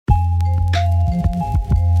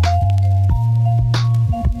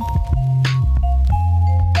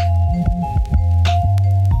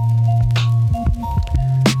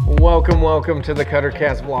and welcome to the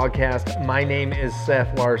Cuttercast vlogcast. My name is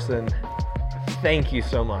Seth Larson. Thank you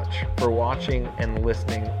so much for watching and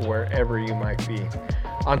listening wherever you might be.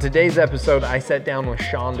 On today's episode, I sat down with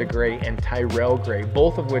Sean Degrey and Tyrell Gray,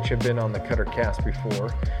 both of which have been on the Cuttercast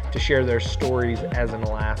before, to share their stories as an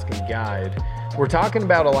Alaskan guide. We're talking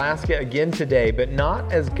about Alaska again today, but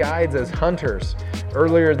not as guides, as hunters.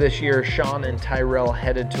 Earlier this year, Sean and Tyrell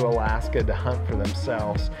headed to Alaska to hunt for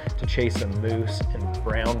themselves, to chase some moose and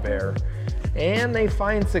brown bear. And they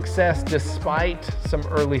find success despite some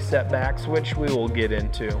early setbacks, which we will get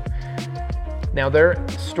into. Now, their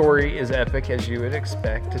story is epic, as you would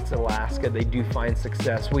expect. It's Alaska. They do find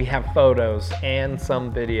success. We have photos and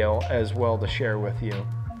some video as well to share with you.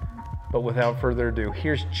 But without further ado,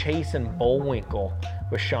 here's Chasing Bullwinkle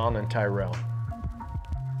with Sean and Tyrell.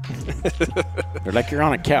 They're like you're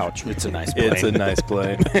on a couch. It's a nice plane. It's a nice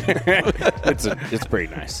plane. It's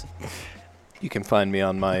pretty nice. You can find me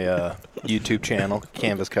on my YouTube channel,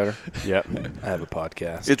 Canvas Cutter. Yep. I have a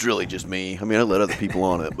podcast. It's really just me. I mean, I let other people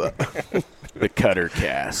on it, but The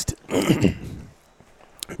Cuttercast,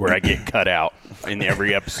 where I get cut out in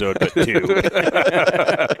every episode but two.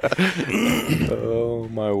 Oh,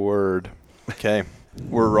 my word. Okay.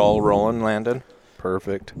 We're all rolling, Landon.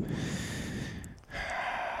 Perfect.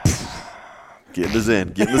 getting us in,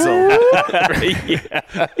 getting us on.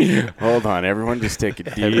 Yeah. Hold on, everyone, just take a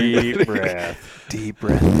deep breath. Deep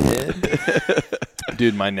breath.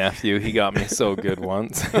 Dude, my nephew, he got me so good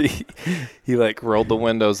once. He like rolled the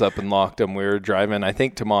windows up and locked them. We were driving, I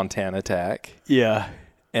think, to Montana Tack. Yeah.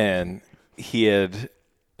 And he had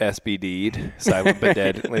SBD'd, silent but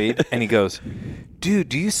deadly, and he goes, dude,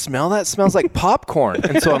 do you smell that? It smells like popcorn.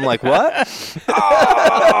 And so I'm like, what?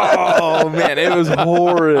 Oh, man, it was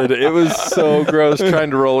horrid. It was so gross trying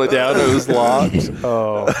to roll it down. It was locked.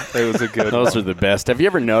 Oh, it was a good Those one. are the best. Have you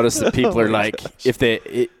ever noticed that people are like, if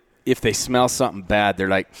they smell something bad, they're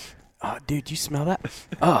like, oh, dude, you smell that?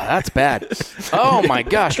 Oh, that's bad. Oh, my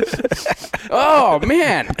gosh. Oh,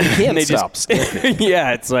 man. You can't stop sniffing.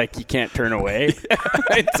 Yeah, it's like you can't turn away.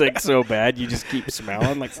 It's like so bad. You just keep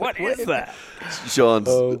smelling. Like, what is that? Sean's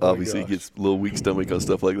Oh, my obviously gosh. gets a little weak stomach on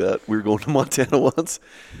stuff like that. We were going to Montana once,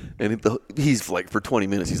 and he's like, for 20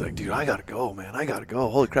 minutes, he's like, dude, I got to go, man. I got to go.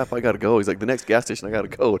 Holy crap, I got to go. He's like, the next gas station, I got to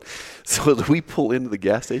go. So as we pull into the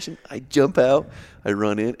gas station, I jump out. I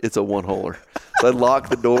run in. It's a one-holer. So I lock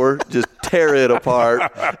the door, just tear it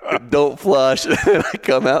apart, don't flush. And I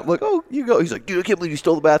come out. I'm like, oh, you go. He's like, dude, I can't believe you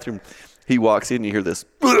stole the bathroom. He walks in, you hear this.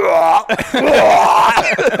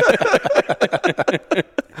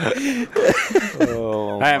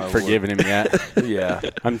 Oh, I haven't forgiven him yet. yeah.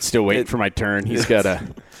 I'm still waiting for my turn. He's got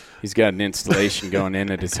an installation going in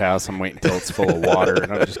at his house. I'm waiting until it's full of water,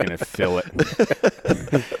 and I'm just going to fill it.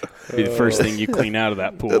 Be the first thing you clean out of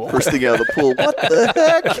that pool. The first thing out of the pool. What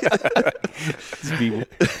the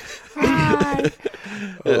heck? Hi.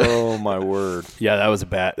 Oh, my word. Yeah,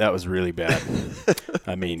 that was really bad.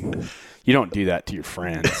 I mean, you don't do that to your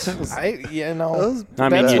friends. I mean,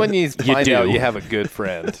 that's when you find do. out you have a good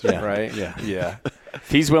friend, Yeah. right? Yeah. Yeah. If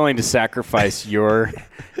he's willing to sacrifice your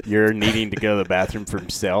needing to go to the bathroom for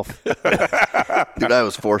himself, Dude, I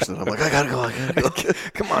was forcing it. I'm like, I got to go.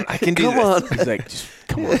 Come on, I can do Come this. on. he's like, just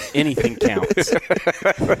come on, anything counts.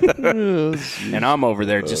 And I'm over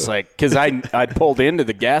there just like, because I pulled into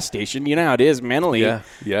the gas station. You know how it is mentally. Yeah.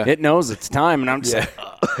 It knows it's time, and I'm just like,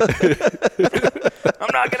 I'm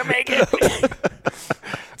not going to make it.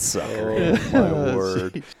 Sucker. Oh, my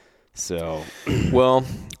word. So, Well,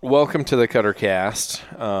 welcome to the Cuttercast.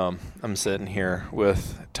 I'm sitting here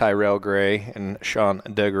with Tyrell Gray and Sean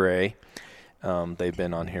Degrey. They've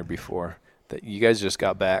been on here before. That you guys just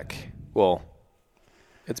got back. Well,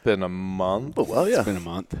 it's been a month. Oh, well, yeah. it's been a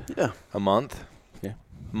month. Yeah. A month. Yeah.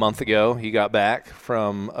 A month ago, you got back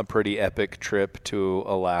from a pretty epic trip to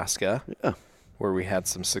Alaska. Yeah. Where we had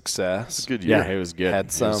some success. Good year. Yeah, it was good. Had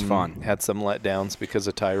It some was fun. Had some letdowns because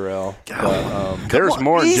of Tyrell. But, There was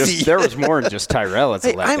more than easy. just Tyrell as a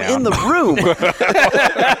Hey, letdown. I'm in the room.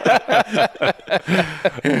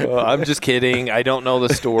 I'm just kidding. I don't know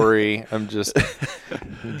the story. I'm just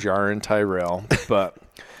jarring Tyrell. But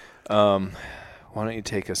why don't you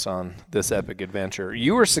take us on this epic adventure?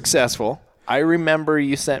 You were successful. I remember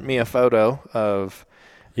you sent me a photo of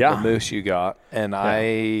the moose you got, and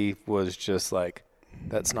I was just like,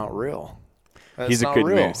 that's not real. That's He's a not good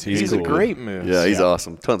real. moose. He's a cool. great moose. Yeah, he's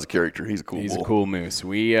awesome. Tons of character. He's a cool He's bull. a cool moose.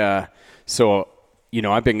 We so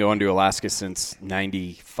I've been going to Alaska since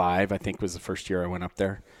 95, I think was the first year I went up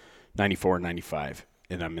there. 94, 95.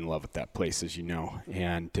 And I'm in love with that place, as you know.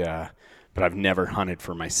 And but I've never hunted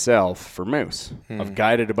for myself for moose. I've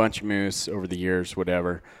guided a bunch of moose over the years,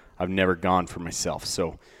 whatever. I've never gone for myself.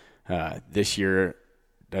 So This year,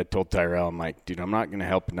 I told Tyrell, I'm like, dude, I'm not going to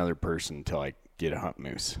help another person until I get a hunt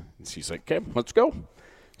moose. And she's like, okay, let's go.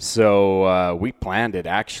 So we planned it.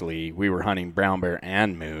 Actually, we were hunting brown bear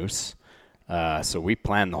and moose. So we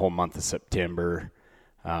planned the whole month of September.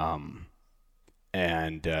 And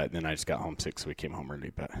then I just got homesick, so we came home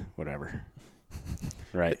early, but whatever.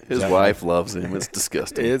 Right. His wife loves him. It's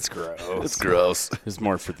disgusting. It's gross. It's gross. It's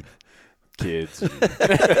more for the kids.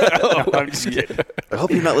 I'm just kidding. I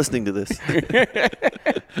hope you're not listening to this.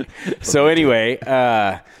 So anyway,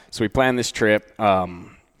 so we planned this trip.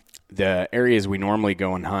 The areas we normally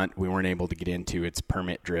go and hunt, we weren't able to get into. It's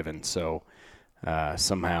permit driven. So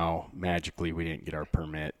somehow, magically, we didn't get our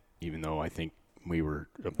permit, even though I think we were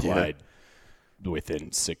applied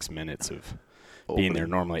within 6 minutes of being there.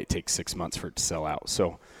 Normally it takes 6 months for it to sell out.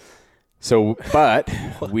 But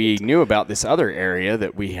we knew about this other area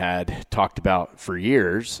that we had talked about for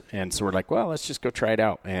years. And so we're like, well, let's just go try it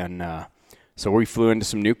out. And so we flew into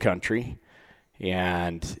some new country,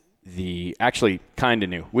 and actually kind of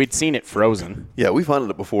new. We'd seen it frozen. Yeah, we've hunted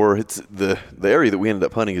it before. It's the area that we ended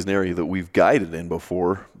up hunting is an area that we've guided in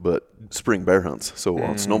before, but spring bear hunts, so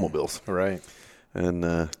on snowmobiles. Right. And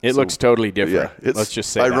it looks totally different. Yeah, let's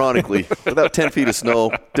just say ironically, without 10 feet of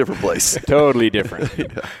snow, different place. Totally different.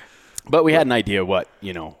 But we had an idea what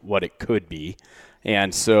it could be.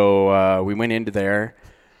 And so we went into there,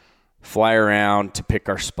 fly around to pick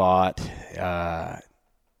our spot.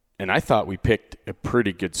 And I thought we picked a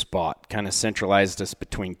pretty good spot, kind of centralized us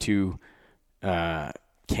between two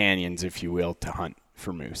canyons, if you will, to hunt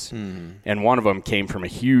for moose. Mm-hmm. And one of them came from a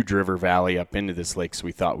huge river valley up into this lake, so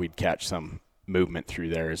we thought we'd catch some movement through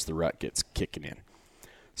there as the rut gets kicking in.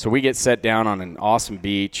 So we get set down on an awesome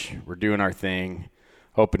beach. We're doing our thing.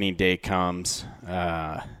 Opening day comes.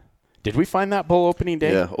 Did we find that bull opening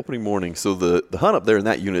day? Yeah, opening morning. So the hunt up there in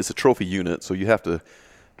that unit is a trophy unit, so you have to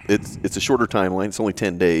it's a shorter timeline. It's only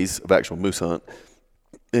 10 days of actual moose hunt.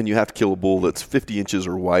 And you have to kill a bull that's 50 inches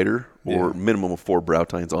or wider or minimum of 4 brow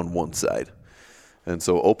tines on one side. And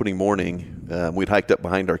so opening morning, we'd hiked up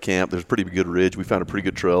behind our camp. There's a pretty good ridge. We found a pretty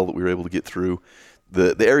good trail that we were able to get through.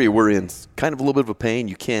 The area we're in is kind of a little bit of a pain.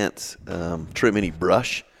 You can't trim any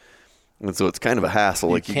brush. And so it's kind of a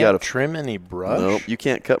hassle. You can't trim any brush? Nope, you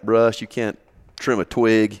can't cut brush. You can't trim a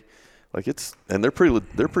twig. And they're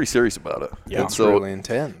pretty serious about it. Yeah, it's so really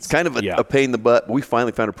intense. It's kind of a pain in the butt. But we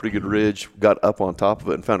finally found a pretty good ridge, got up on top of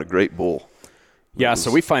it, and found a great bull. Yeah,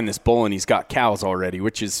 so we find this bull, and he's got cows already,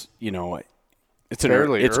 which is, it's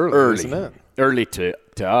early, isn't it? Early to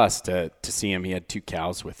us to see him. He had 2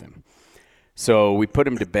 cows with him. So we put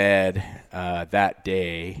him to bed that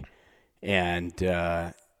day, and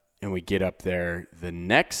we get up there the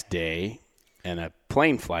next day, and a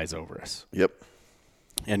plane flies over us. Yep.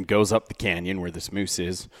 And goes up the canyon where this moose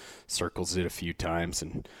is, circles it a few times,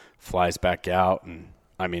 and flies back out. And,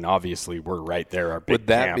 I mean, obviously, we're right there. Our big Would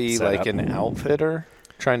that camp be set like up. an outfitter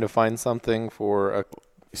trying to find something for a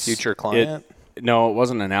future client? No, it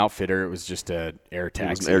wasn't an outfitter. It was just an air taxi.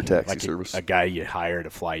 It was an air taxi service. A guy you hire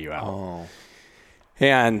to fly you out. Oh.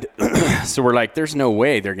 And so we're like, there's no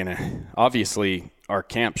way they're going to – obviously, our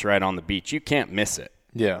camp's right on the beach. You can't miss it.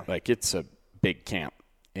 Yeah. Like, it's a big camp.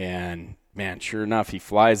 And – man, sure enough, he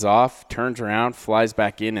flies off, turns around, flies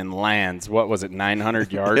back in, and lands. What was it,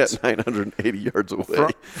 900 yards? Yeah, 980 yards away.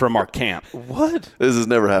 From our camp. What? This has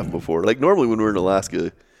never happened before. Like, normally when we're in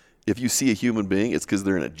Alaska, if you see a human being, it's because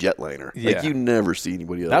they're in a jetliner. Yeah. Like, you never see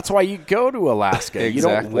anybody else. That's why you go to Alaska. Exactly, you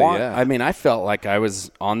don't want. yeah. I mean, I felt like I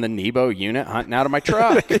was on the Nebo unit hunting out of my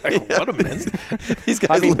truck. What a minute. These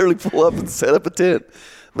guys literally pull up and set up a tent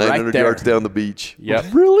 900 yards down the beach.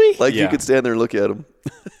 Yep. Really? Like, you could stand there and look at them.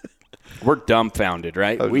 We're dumbfounded,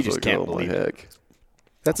 right? We just can't believe it.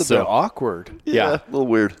 That's a bit awkward. Yeah, a little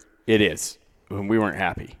weird. It is. We weren't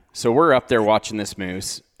happy. So we're up there watching this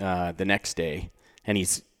moose the next day, and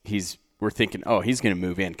we're thinking, oh, he's going to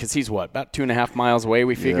move in because he's about 2.5 miles away,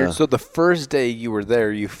 we figured. Yeah. So the first day you were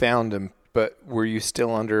there, you found him, but were you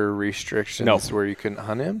still under restrictions where you couldn't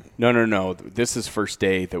hunt him? No. This is first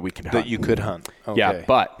day that we could hunt. That you could hunt. Okay. Yeah,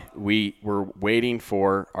 but we were waiting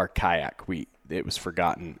for our kayak. It was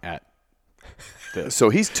forgotten at So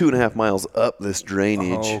he's 2.5 miles up this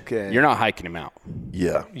drainage. Okay. You're not hiking him out.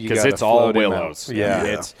 Yeah. Because it's all willows.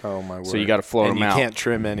 Yeah. Oh, my word. So you got to float him out. And you can't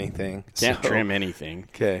trim anything. Can't trim anything.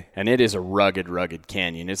 Okay. And it is a rugged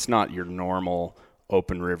canyon. It's not your normal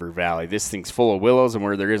open river valley. This thing's full of willows, and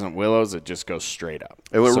where there isn't willows, it just goes straight up.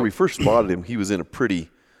 And when we first spotted him, he was in a pretty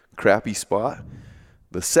crappy spot.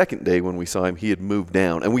 The second day when we saw him, he had moved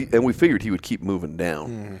down, and we figured he would keep moving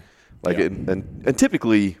down. And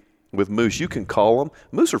typically with moose, you can call them.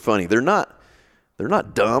 Moose are funny. They're not they're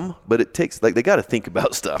not dumb, but it takes, like, they got to think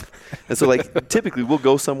about stuff. And so, like, typically we'll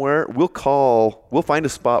go somewhere, we'll find a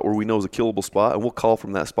spot where we know is a killable spot, and we'll call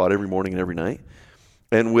from that spot every morning and every night.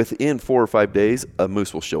 And within 4 or 5 days, a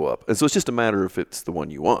moose will show up. And so it's just a matter if it's the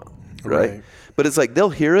one you want, right? But it's like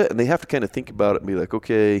they'll hear it, and they have to kind of think about it and be like,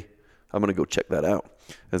 okay, I'm going to go check that out.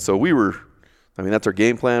 And so that's our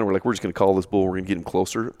game plan. We're like, we're just going to call this bull. We're going to get him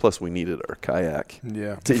closer. Plus, we needed our kayak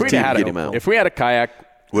to get him out. If we had a kayak,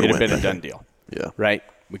 it would have been a done deal. Yeah. Right?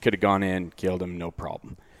 We could have gone in, killed him, no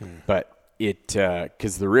problem. But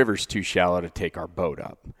because the river's too shallow to take our boat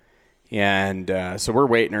up. And so we're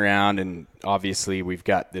waiting around, and obviously we've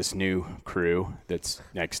got this new crew that's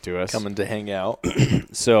next to us. Coming to hang out.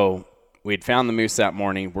 So we'd found the moose that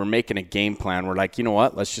morning. We're making a game plan. We're like, you know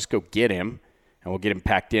what? Let's just go get him, and we'll get him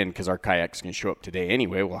packed in because our kayak's going to show up today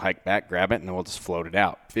anyway. We'll hike back, grab it, and then we'll just float it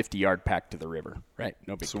out. 50-yard pack to the river. Right?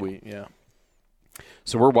 No big deal. Sweet, yeah.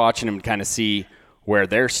 So we're watching them kind of see where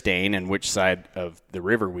they're staying and which side of the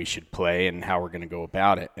river we should play and how we're going to go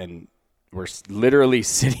about it. And we're literally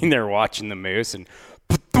sitting there watching the moose, and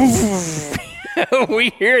we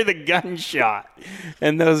hear the gunshot.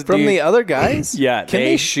 And those from the other guys? Yeah. Can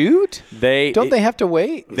they shoot? Don't they have to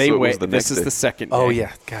wait? They wait. This is the second day. Oh,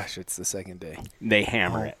 yeah. Gosh, it's the second day. They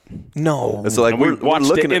hammer it. No. And so, like, we're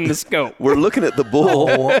looking in the scope. We're looking at the bull.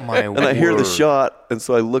 Oh, my and I hear the shot, and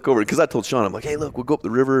so I look over, because I told Sean, I'm like, hey, look, we'll go up the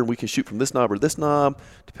river, and we can shoot from this knob or this knob,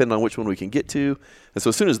 depending on which one we can get to. And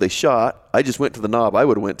so as soon as they shot, I just went to the knob I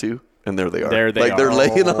would have went to. And there they are. There they are. They're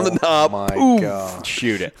laying on the knob. My God.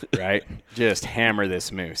 Shoot it, right? Just hammer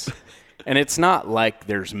this moose. And it's not like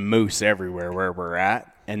there's moose everywhere where we're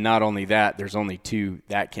at. And not only that, there's only two,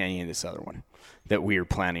 that canyon and this other one, that we were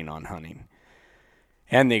planning on hunting.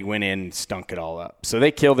 And they went in and stunk it all up. So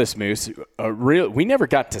they kill this moose. We never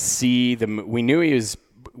got to see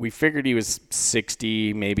we figured he was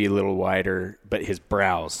 60, maybe a little wider, but his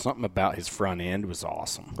brows, something about his front end was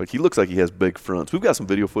awesome. Like, he looks like he has big fronts. We've got some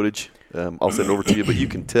video footage. I'll send it over to you, but you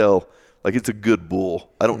can tell, like, it's a good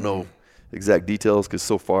bull. I don't know exact details because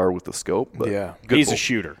so far with the scope, but he's bull. a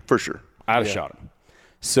shooter. For sure. I'd have shot him.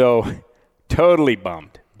 So totally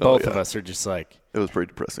bummed. Both of us are just like. It was pretty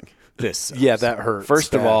depressing. This sucks. Yeah, that hurts.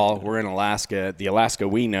 First of all, we're in Alaska, the Alaska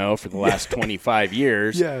we know for the last 25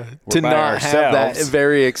 years. Yeah, we're to by not ourselves. have that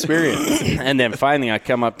very experience. And then finally I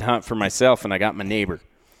come up to hunt for myself, and I got my neighbor.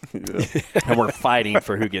 And we're fighting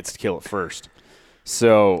for who gets to kill it first.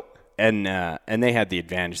 So, and they had the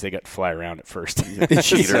advantage. They got to fly around it first.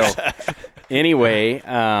 So, anyway,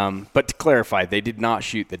 but to clarify, they did not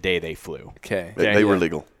shoot the day they flew. Okay. They were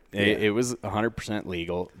legal. It was 100%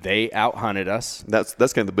 legal. They out-hunted us. That's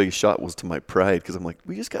kind of the biggest shot was to my pride, because I'm like,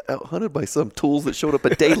 we just got out-hunted by some tools that showed up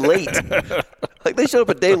a day late. Like, they showed up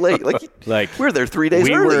a day late. Like we're there 3 days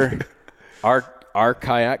early. Our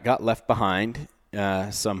kayak got left behind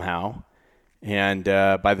somehow, and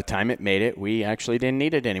by the time it made it, we actually didn't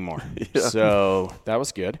need it anymore. Yeah. So that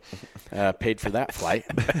was good. Paid for that flight.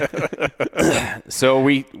 So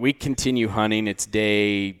we continue hunting. It's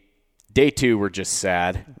day 2. We're just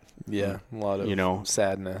sad. Yeah, a lot of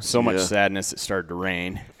sadness. So much sadness, it started to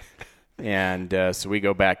rain. And so we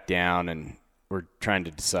go back down, and we're trying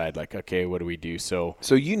to decide, like, okay, what do we do? So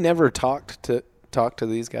you never talked to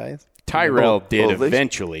these guys? Tyrell did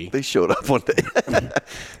eventually. They showed up one day.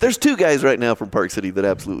 There's 2 guys right now from Park City that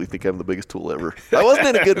absolutely think I'm the biggest tool ever. I wasn't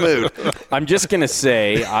in a good mood. I'm just going to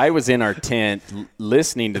say I was in our tent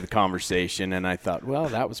listening to the conversation, and I thought, well,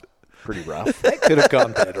 that was pretty rough. That could have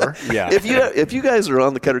gone better. Yeah. If you guys are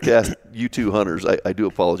on the Cuttercast, you 2 hunters, I do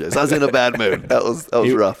apologize. I was in a bad mood. That was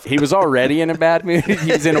rough. He was already in a bad mood.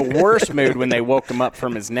 He was in a worse mood when they woke him up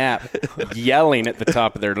from his nap, yelling at the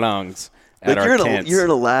top of their lungs at our tents. You're in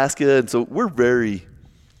Alaska, and so we're very,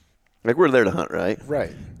 like, we're there to hunt, right?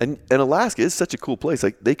 Right. And Alaska is such a cool place.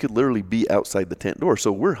 Like, they could literally be outside the tent door.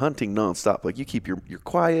 So we're hunting nonstop. Like, you keep your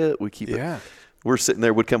quiet. We keep it. We're sitting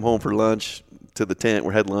there. We'd come home for lunch to the tent.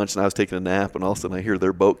 We're having lunch, and I was taking a nap, and all of a sudden I hear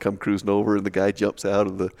their boat come cruising over, and the guy jumps out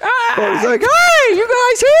of the boat. He's like, "Hey, you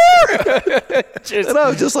guys here?" And I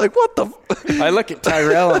was just like, "What the?" I look at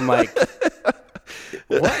Tyrell. I'm like,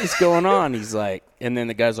 "What is going on?" He's like, and then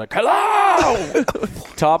the guy's like, "Hello!"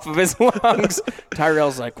 Top of his lungs.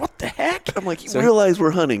 Tyrell's like, "What the heck?" I'm like, "You realize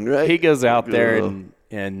we're hunting, right?" He goes out there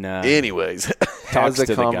and anyways, talks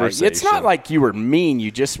to the guy. It's not like you were mean. You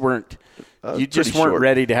just weren't. You just weren't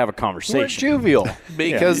ready to have a conversation. You weren't jovial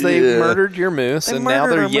because they murdered your moose, and now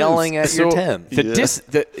they're yelling at your tent.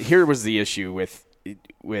 Here was the issue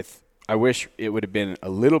with. I wish it would have been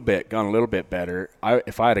gone a little bit better.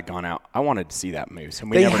 If I had gone out, I wanted to see that moose, and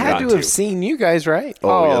we never got to. They had to have seen you guys, right?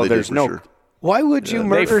 Oh, yeah, there's no. Sure. Why would you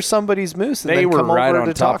murder somebody's moose and then come over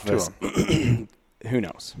to talk to them? who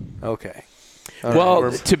knows? Okay.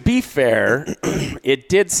 Well, to be fair, it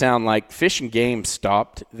did sound like Fish and Game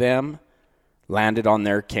stopped them, landed on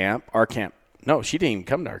their camp, our camp. No, she didn't even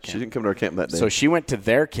come to our camp. She didn't come to our camp that day. So she went to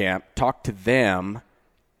their camp, talked to them,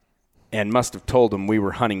 and must have told them we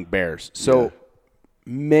were hunting bears. So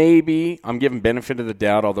maybe, I'm giving benefit of the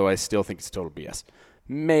doubt, although I still think it's total BS.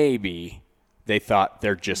 Maybe they thought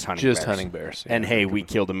they're just hunting bears. Just hunting bears. And, hey, we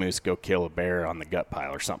killed a moose, go kill a bear on the gut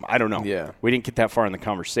pile or something. I don't know. Yeah. We didn't get that far in the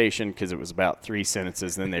conversation because it was about 3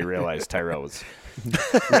 sentences, and then they realized Tyrell was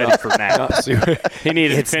ready for nap. He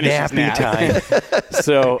needed to finish his nap. Time.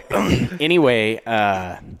 So, anyway,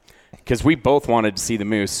 because we both wanted to see the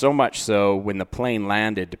moose, so much so when the plane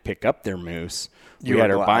landed to pick up their moose, we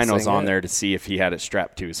had our binos on there to see if he had it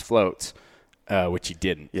strapped to his floats. Which he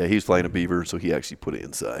didn't. Yeah, he was flying a beaver, so he actually put it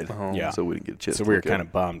inside. Yeah. So we didn't get a chance So to we were look at kind it.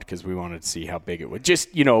 of bummed because we wanted to see how big it was.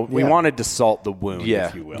 Just, we wanted to salt the wound,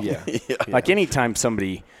 if you will. Yeah. Like anytime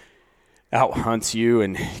somebody out hunts you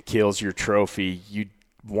and kills your trophy, you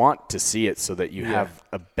want to see it so that you have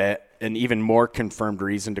an even more confirmed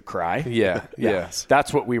reason to cry. Yeah. Yes.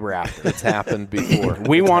 That's what we were after. It's happened before.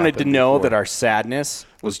 We wanted to know that our sadness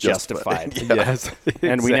was justified. justified. Yes.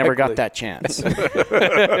 And we never got that chance.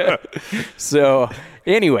 So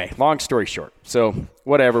anyway, long story short. So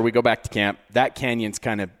whatever, we go back to camp. That canyon's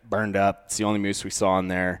kind of burned up. It's the only moose we saw in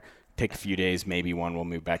there. Take a few days, maybe one will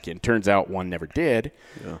move back in. Turns out one never did.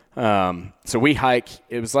 Yeah. So we hike.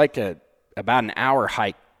 It was like about an hour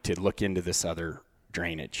hike to look into this other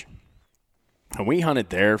drainage. And we hunted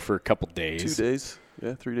there for a couple days. 2 days.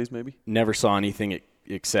 Yeah, 3 days maybe. Never saw anything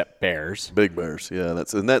except bears. Big bears, yeah.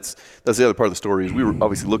 That's the other part of the story is we were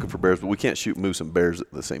obviously looking for bears, but we can't shoot moose and bears at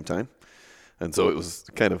the same time. And so it was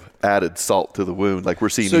kind of added salt to the wound. Like we're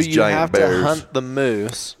seeing these giant bears. So you have to hunt the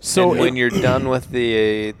moose. So and when you're done with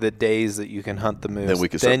the days that you can hunt the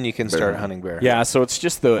moose, then you can start hunting bear. Yeah, so it's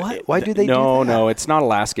just the What? Why do they do that? No, it's not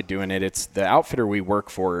Alaska doing it. It's the outfitter we work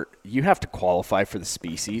for. You have to qualify for the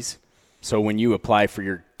species. So when you apply for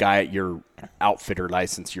your outfitter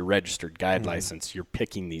license, your registered guide license, you're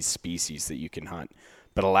picking these species that you can hunt.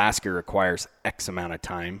 But Alaska requires X amount of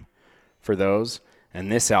time for those.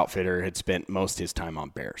 And this outfitter had spent most of his time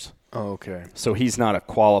on bears. Oh, okay. So he's not a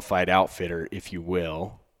qualified outfitter, if you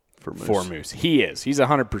will, for moose. He is. He's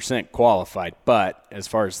 100% qualified, but as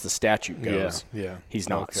far as the statute goes, he's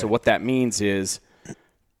not. Okay. So what that means is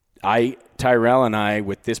Tyrell and I,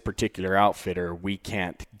 with this particular outfitter, we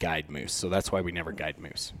can't guide moose. So that's why we never guide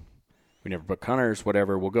moose. We never book hunters,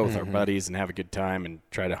 whatever. We'll go with our buddies and have a good time and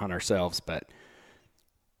try to hunt ourselves. But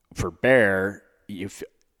for bear, you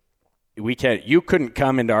couldn't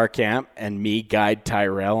come into our camp and me guide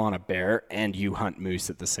Tyrell on a bear and you hunt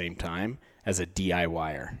moose at the same time as a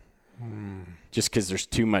DIYer. Just because there's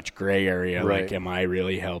too much gray area. Right. Like, am I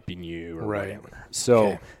really helping you or Right. whatever?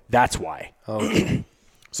 So that's why. Okay.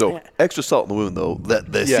 So extra salt in the wound, though, that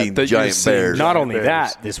they seen that giant you've seen bears. Not only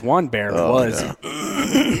that, this one bear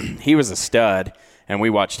he was a stud, and we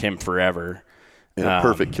watched him forever. In a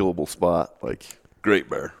perfect killable spot. Like, great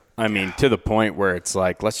bear. I mean, to the point where it's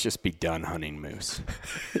like, let's just be done hunting moose.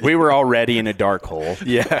 We were already in a dark hole.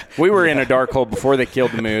 Yeah. We were in a dark hole before they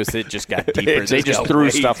killed the moose. It just got deeper. They just threw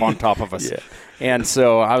stuff on top of us. Yeah. And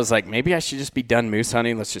so I was like, maybe I should just be done moose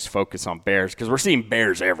hunting. Let's just focus on bears because we're seeing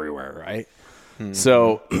bears everywhere, right?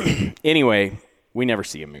 So anyway, we never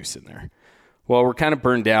see a moose in there. Well, we're kind of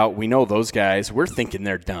burned out. We know those guys. We're thinking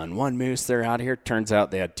they're done. One moose, they're out here. Turns out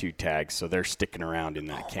they had 2 tags, so they're sticking around in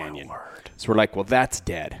that canyon. So we're like, well, that's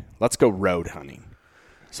dead. Let's go road hunting.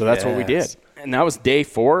 So that's what we did. And that was day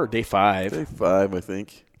 4 or day 5. Day 5, I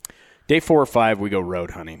think. Day 4 or 5, we go road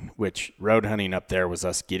hunting, which road hunting up there was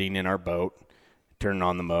us getting in our boat, turning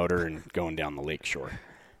on the motor, and going down the lake shore.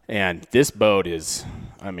 And this boat is,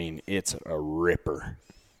 it's a ripper.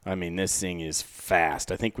 This thing is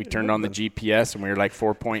fast. I think we turned on the GPS and we were like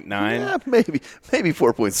 4.9. Yeah, maybe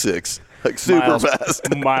 4.6. Like super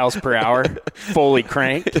fast. Miles per hour, fully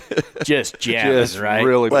cranked, just jamming, right?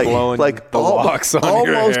 Really blowing the locks on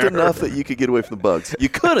your almost hair. enough that you could get away from the bugs. You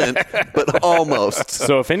couldn't, but almost.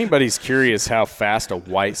 So if anybody's curious how fast a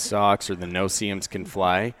White Sox or the no-see-ums can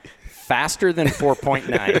fly, faster than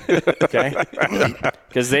 4.9, okay?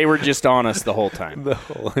 Because they were just on us the whole time. The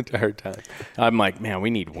whole entire time. I'm like, man, we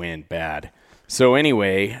need wind bad. So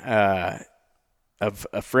anyway,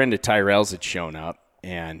 a friend of Tyrell's had shown up,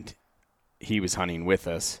 and he was hunting with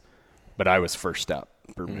us, but I was first up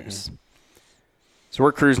for moose. So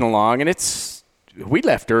we're cruising along, and we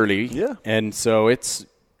left early. Yeah. And so it's,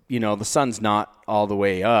 the sun's not all the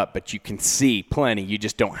way up, but you can see plenty. You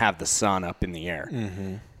just don't have the sun up in the air.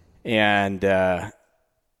 And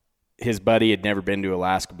his buddy had never been to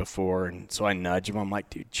Alaska before, and so I nudge him. I'm like,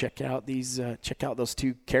 dude, check out those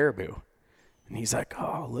 2 caribou. And he's like,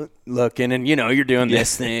 oh, looking, and you're doing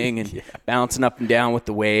this thing and bouncing up and down with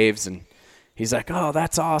the waves, and he's like, oh,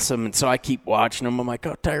 that's awesome. And so I keep watching him. I'm like,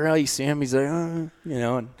 oh, Tyrell, you see him? He's like,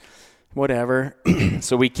 and whatever.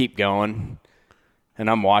 So we keep going, and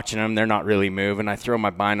I'm watching them. They're not really moving. I throw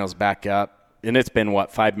my binos back up. And it's been,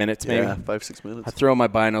 5 minutes maybe? Yeah, 5-6 minutes. I throw my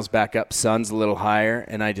binos back up, sun's a little higher,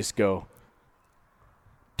 and I just go,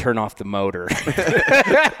 turn off the motor.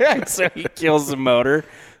 So he kills the motor.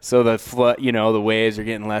 So the waves are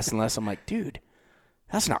getting less and less. I'm like, dude,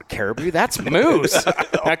 that's not caribou. That's moose.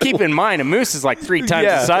 Now, keep in mind, a moose is like 3 times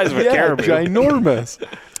the size of a caribou. Ginormous.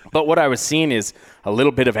 But what I was seeing is a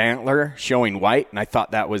little bit of antler showing white, and I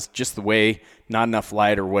thought that was just the way, not enough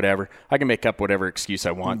light or whatever. I can make up whatever excuse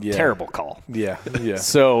I want. Yeah. Terrible call. Yeah.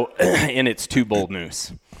 So, and it's 2 bull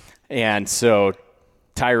moose. And so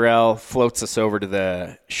Tyrell floats us over to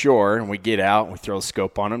the shore, and we get out, and we throw a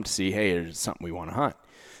scope on him to see, hey, there's something we want to hunt.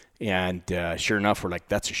 And sure enough, we're like,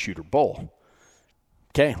 that's a shooter bull.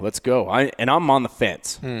 Okay, let's go. I'm on the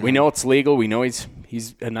fence. Mm-hmm. We know it's legal. We know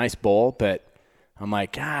he's a nice bull, but I'm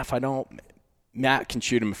like, if I don't, Matt can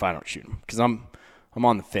shoot him if I don't shoot him, because I'm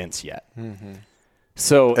on the fence yet. Mm-hmm.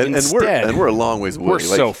 So instead, we're a long ways away. We're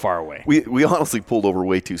so far away. We honestly pulled over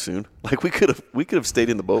way too soon. Like we could have stayed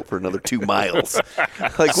in the boat for another 2 miles.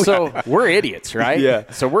 So we're idiots, right?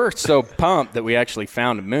 Yeah. So we're so pumped that we actually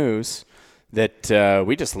found a moose that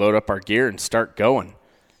we just load up our gear and start going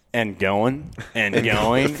and going and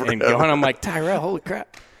going and going. I'm like, Tyrell, holy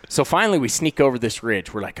crap. So finally we sneak over this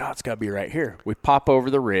ridge. We're like, it's got to be right here. We pop over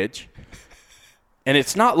the ridge, and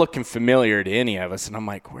it's not looking familiar to any of us. And I'm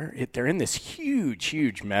like, they're in this huge,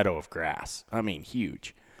 huge meadow of grass. I mean,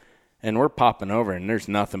 huge. And we're popping over, and there's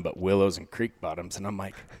nothing but willows and creek bottoms. And I'm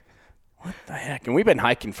like, what the heck? And we've been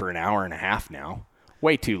hiking for an hour and a half now,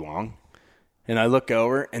 way too long. And I look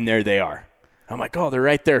over, and there they are. I'm like, they're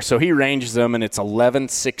right there. So he ranges them, and it's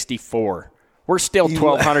 1164. We're still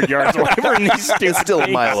 1,200 yards away from these stupid It's still a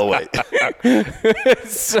mile away.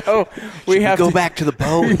 So we have to go back to the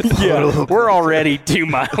boat. Yeah, we're already 2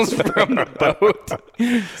 miles from the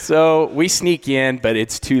boat. So we sneak in, but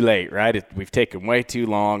it's too late, right? We've taken way too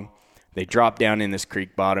long. They drop down in this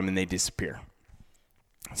creek bottom, and they disappear.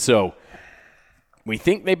 So we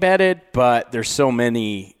think they bedded, but there's so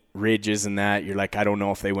many ridges and that you're like, I don't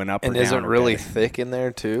know if they went up and or down. And is it really thick in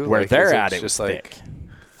there too? Where they're at, it was just thick.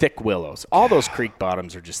 Thick willows. All those creek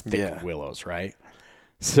bottoms are just thick willows, right?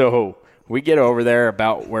 So we get over there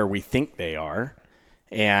about where we think they are,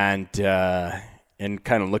 and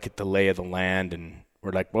kind of look at the lay of the land, and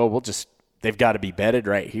we're like, well, they've got to be bedded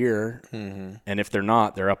right here, and if they're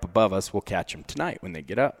not, they're up above us. We'll catch them tonight when they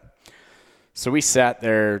get up. So we sat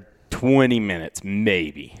there 20 minutes,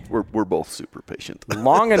 maybe. We're both super patient.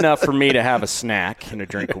 Long enough for me to have a snack and a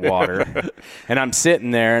drink of water, and I'm sitting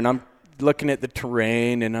there, and I'm looking at the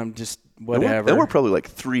terrain, and I'm just whatever. And we're probably like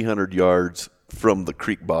 300 yards from the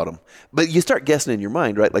creek bottom. But you start guessing in your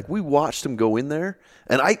mind, right? Like we watched them go in there,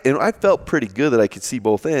 and I felt pretty good that I could see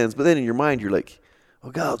both ends. But then in your mind, you're like,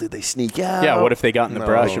 oh God, did they sneak out? Yeah. What if they got in the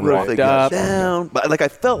brush and walked up? Down? But like I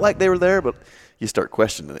felt like they were there, but you start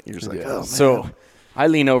questioning it. You're just like, oh man. So I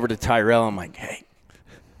lean over to Tyrell. I'm like, hey,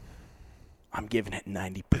 I'm giving it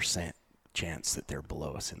 90% chance that they're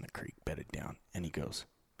below us in the creek, bedded down. And he goes,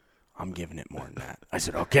 I'm giving it more than that. I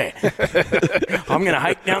said, okay. I'm going to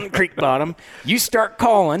hike down the creek bottom. You start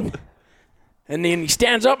calling, and then he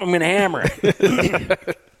stands up. I'm going to hammer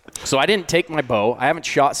it. So I didn't take my bow. I haven't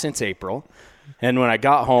shot since April. And when I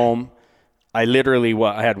got home, I literally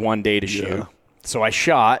I had 1 day to shoot. So I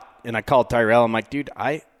shot, and I called Tyrell. I'm like, dude,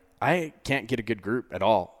 I can't get a good group at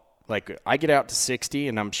all. Like, I get out to 60,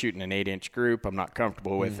 and I'm shooting an 8-inch group. I'm not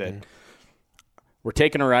comfortable with it. We're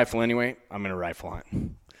taking a rifle anyway. I'm going to rifle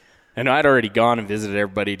hunt. And I'd already gone and visited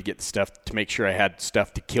everybody to get the stuff, to make sure I had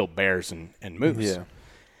stuff to kill bears and moose. Yeah.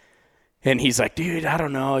 And he's like, dude, I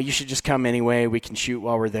don't know. You should just come anyway. We can shoot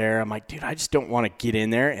while we're there. I'm like, dude, I just don't want to get in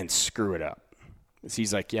there and screw it up. So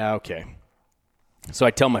he's like, yeah, okay. So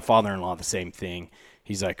I tell my father-in-law the same thing.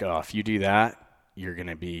 He's like, oh, if you do that, you're going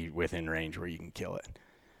to be within range where you can kill it.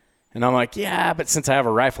 And I'm like, yeah, but since I have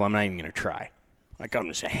a rifle, I'm not even going to try. Like, I'm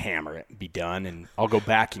just going to hammer it and be done, and I'll go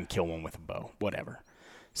back and kill one with a bow, whatever.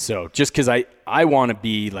 So just because I want to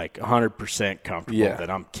be like 100% comfortable that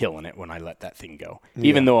I'm killing it when I let that thing go.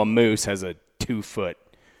 Even though a moose has a 2-foot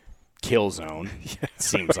kill zone, it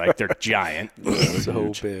seems like they're giant.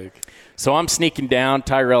 So big. So I'm sneaking down.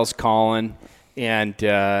 Tyrell's calling, and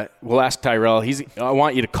we'll ask Tyrell. I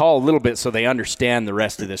want you to call a little bit so they understand the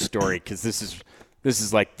rest of this story, because this is This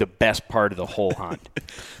is like the best part of the whole hunt.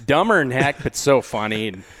 Dumber than heck, but so funny.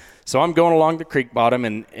 And so I'm going along the creek bottom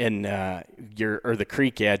or the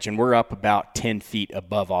creek edge, and we're up about 10 feet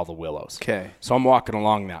above all the willows. Okay. So I'm walking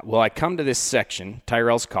along that. Well, I come to this section,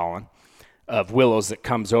 Tyrell's calling, of willows that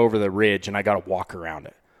comes over the ridge, and I got to walk around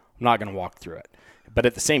it. I'm not going to walk through it. But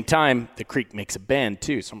at the same time, the creek makes a bend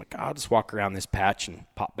too. So I'm like, I'll just walk around this patch and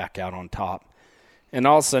pop back out on top. And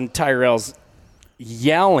all of a sudden, Tyrell's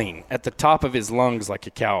yelling at the top of his lungs like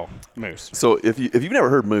a cow moose. So if you've never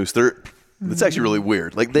heard moose, it's actually really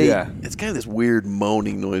weird. Like it's kind of this weird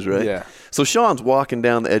moaning noise, right? Yeah. So Sean's walking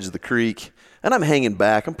down the edge of the creek, and I'm hanging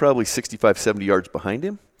back. I'm probably 65, 70 yards behind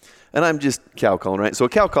him, and I'm just cow calling, right? So a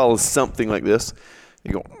cow call is something like this.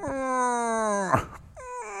 You go.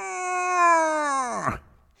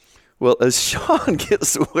 Well, as Sean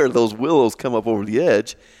gets to where those willows come up over the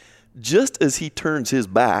edge, just as he turns his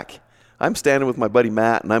back, I'm standing with my buddy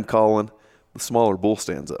Matt, and I'm calling. The smaller bull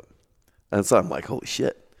stands up. And so I'm like, holy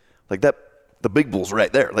shit. Like that, the big bull's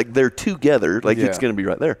right there. Like they're together. Like it's going to be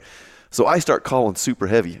right there. So I start calling super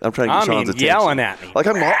heavy. I'm trying to get Sean's attention. Yelling at me. Like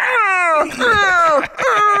I'm like,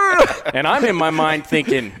 and I'm in my mind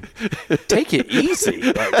thinking, take it easy.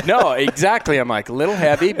 Like, no, exactly. I'm like, a little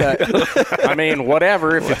heavy, but I mean,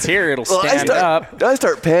 whatever. If it's here, it'll stand up. I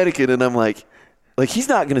start panicking, and I'm like he's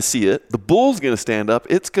not going to see it. The bull's going to stand up.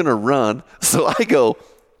 It's going to run. So I go,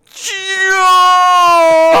 John,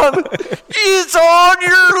 it's on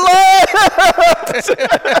your left.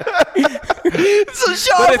 So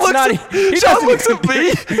Sean looks at me,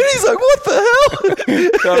 and he's like, what the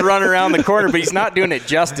hell? He'll run around the corner, but he's not doing it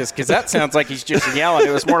justice, because that sounds like he's just yelling.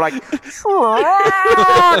 It was more like,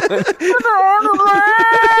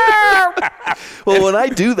 well, when I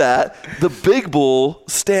do that, the big bull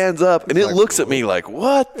stands up, and it looks at me like,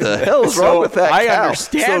 what the hell is wrong with that cow? I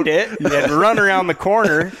understand it, and run around the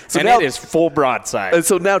corner, and now, it is full broadside. And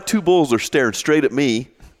so now two bulls are staring straight at me,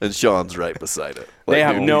 and Sean's right beside it. They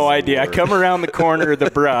have no idea. I come around the corner of the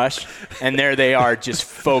brush, and there they are, just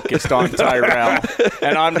focused on Tyrell.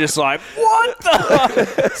 And I'm just like, what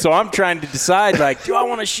the? So I'm trying to decide, like, do I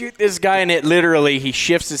want to shoot this guy? And it literally, he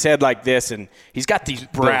shifts his head like this, and he's got these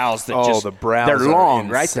brows the brows they're long,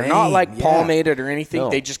 insane. right? They're not like palmated or anything. No.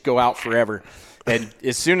 They just go out forever. And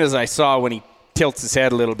as soon as I saw when he tilts his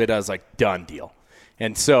head a little bit, I was like, done deal.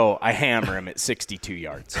 And so I hammer him at 62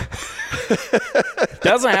 yards.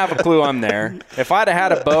 Doesn't have a clue I'm there. If I'd have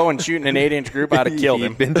had a bow and shooting an 8-inch group, I'd have killed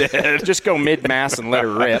him. Been dead. Just go mid-mass and let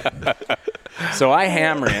her rip. So I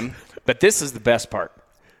hammer him, but this is the best part.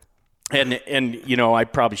 And you know, I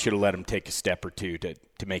probably should have let him take a step or two to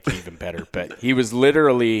make it even better. But he was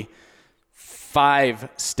literally 5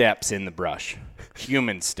 steps in the brush.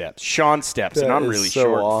 Human steps. Sean steps. And I'm really so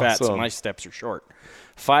short and fat, awesome. so my steps are short.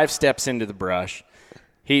 5 steps into the brush.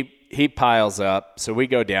 He piles up, so we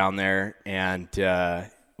go down there, and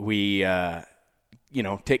we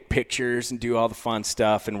take pictures and do all the fun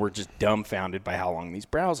stuff, and we're just dumbfounded by how long these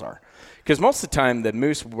brows are. Because most of the time, the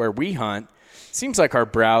moose where we hunt, it seems like our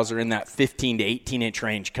brows are in that 15 to 18-inch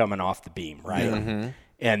range coming off the beam, right? Yeah. Mm-hmm.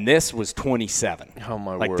 And this was 27. Oh,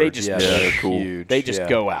 my word. Like, they just, they're cool. Huge. They just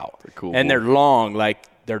go out. They're cool. And they're long, like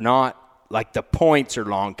they're not. Like the points are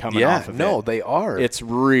long coming off of it. No, they are. It's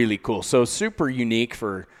really cool. So super unique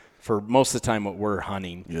for most of the time what we're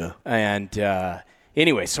hunting. Yeah. And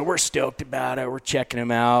anyway, so we're stoked about it. We're checking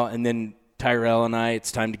them out. And then Tyrell and I,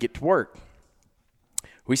 it's time to get to work.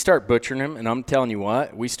 We start butchering them, and I'm telling you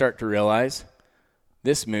what, we start to realize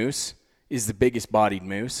this moose is the biggest bodied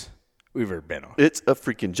moose we've ever been on. It's a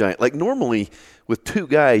freaking giant. Like normally with 2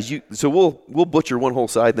 guys, so we'll butcher one whole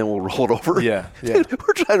side, then we'll roll it over. Yeah. Dude,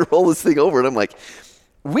 we're trying to roll this thing over, and I'm like,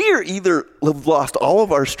 we are either have lost all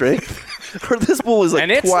of our strength, or this bull is like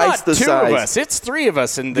and it's twice not the 2 size. of us. It's 3 of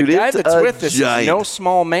us, and the Dude, guy it's that's a with us giant. is no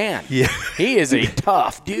small man. Yeah. He is a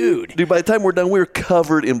tough dude. Dude, by the time we're done, we're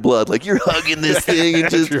covered in blood. Like you're hugging this thing and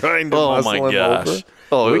just trying to oh muscle my him gosh. over.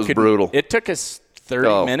 Oh, it was brutal. It took us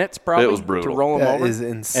 30 minutes probably it was brutal. to roll him That over. is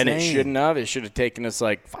insane. And it shouldn't have. It should have taken us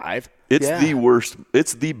like 5. It's the worst.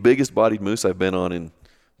 It's the biggest bodied moose I've been on in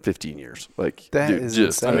 15 years. Like That dude, is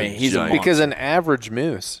just insane. I mean, he's a giant. monster. Because an average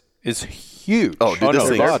moose is huge. Oh, dude, this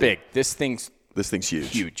they're thing's big. This thing's huge.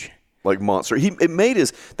 huge. Like monster. It made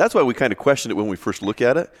his. That's why we kind of questioned it when we first look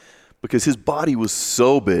at it, because his body was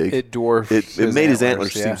so big. It dwarfed. It made his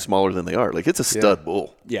antlers, antlers seem smaller than they are. Like it's a stud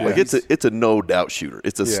bull. Yeah. Like it's a no doubt shooter.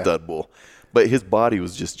 It's a stud bull. But his body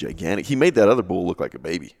was just gigantic. He made that other bull look like a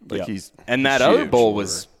baby. Like And that other huge. bull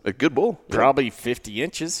was a good bull. probably 50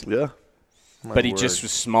 inches. Yeah. But he just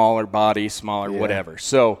was smaller body, smaller whatever.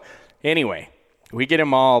 So anyway, we get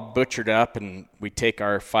him all butchered up, and we take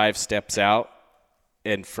our 5 steps out.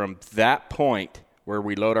 And from that point, where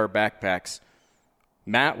we load our backpacks.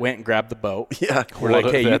 Matt went and grabbed the boat. Yeah. We're like,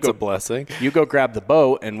 hey, that's a blessing. You go grab the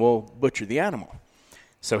boat, and we'll butcher the animal.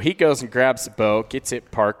 So he goes and grabs the boat, gets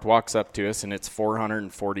it parked, walks up to us, and it's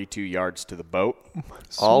 442 yards to the boat.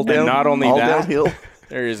 All down, and not only all that, downhill.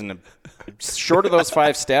 there isn't short of those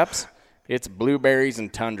 5 steps, it's blueberries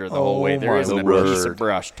and tundra the whole way. There my isn't a word. piece of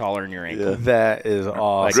brush taller than your ankle. Yeah. That is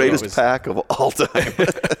awesome. Like, Greatest it was- pack of all time.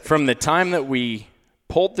 From the time that we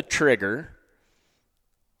pulled the trigger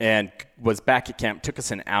and was back at camp, took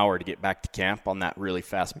us an hour to get back to camp on that really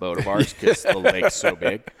fast boat of ours because the lake's so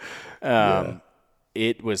big.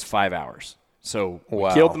 It was 5 hours. So we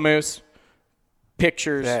Wow. killed the moose,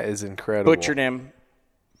 pictures, That is incredible. butchered him,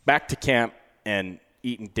 back to camp, and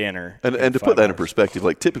eating dinner. And in to 5 put that in hours. perspective,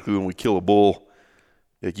 like typically when we kill a bull,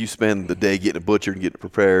 like you spend the day getting it butchered and getting it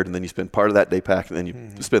prepared, and then you spend part of that day packing, and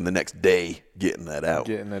then you spend the next day getting that out.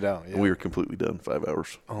 Getting it out. Yeah. And we were completely done in 5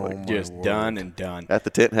 hours. Oh, Like, my Just word. done and done. at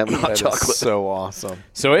the tent having hot That is chocolate. so awesome.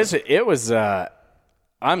 So it was.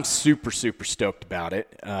 I'm super stoked about it.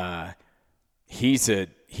 He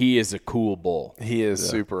is a cool bull. He is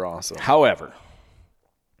super awesome. However,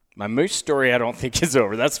 my moose story I don't think is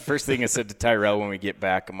over. That's the first thing I said to Tyrell when we get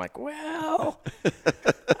back. I'm like, well,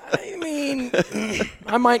 I mean,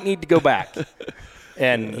 I might need to go back.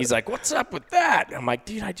 And he's like, what's up with that? I'm like,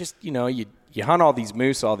 dude, I just, you hunt all these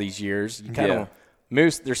moose all these years. You kind of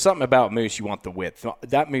moose. There's something about moose. You want the width.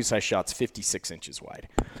 That moose I shot's 56 inches wide,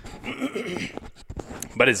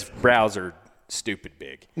 but his brows are stupid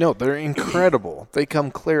big. No, they're incredible. They come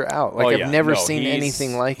clear out. Like, Oh, yeah. I've never No, seen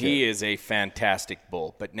anything like He it. is a fantastic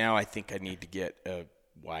bull, but now I think I need to get a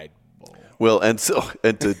wide bull. Well, and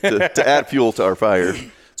to add fuel to our fire,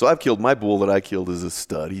 so I've killed my bull that I killed is a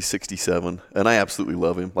stud. He's 67, and I absolutely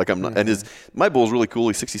love him. Like I'm not, and my bull's really cool.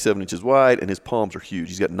 He's 67 inches wide, and his palms are huge.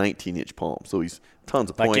 He's got 19-inch palms, so he's tons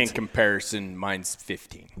of Like points. in comparison, mine's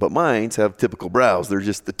 15. But mine's have typical brows. They're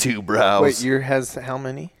just the two brows. Wait, yours has how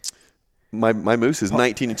many? My moose is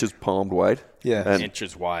 19 inches palmed wide. Yeah. And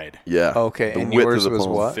Inches wide. yeah. Okay, the and width yours of the was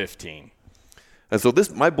palm. what? 15. And so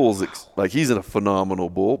my bull's like he's a phenomenal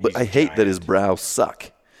bull, but He's I hate that his giant. brows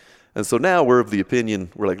suck. And so now we're of the opinion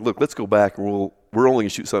we're like, look, let's go back and we're only gonna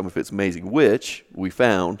shoot something if it's amazing, which we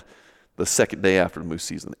found the second day after the moose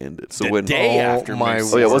season ended. So The day Oh, after my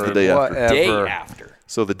moose Oh, yeah, it was the word. day after. Whatever. Day after.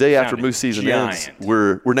 So the day after Found a moose season ends, giant.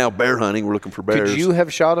 we're now bear hunting. We're looking for bears. Could you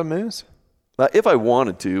have shot a moose? If I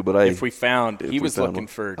wanted to, but If we found, if he we was found looking one.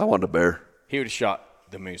 for, I wanted a bear. he would have shot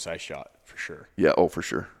the moose I shot for sure. Yeah, for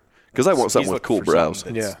sure. Because I want He's something with looking cool for brows.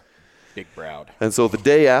 something that's Yeah. Big browed. And so the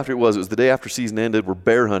day after it was the day after season ended. We're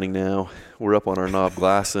bear hunting now. We're up on our knob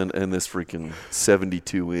glassing, and this freaking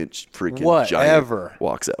 72-inch freaking Whatever. giant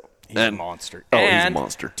walks out. He's a monster. Oh, he's a And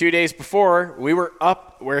monster. 2 days before, we were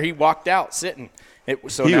up where he walked out sitting.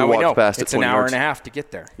 So He now we walked know past it it's an 20 hour yards. and a half to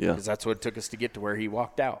get there. Yeah. Because that's what it took us to get to where he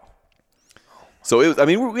walked out. So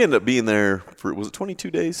we ended up being there for, was it 22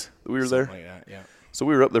 days that we were there? Something like that, yeah. So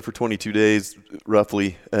we were up there for 22 days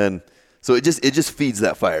roughly, and so it just feeds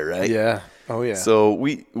that fire, right? Yeah. Oh, yeah. So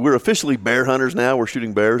we're officially bear hunters now. We're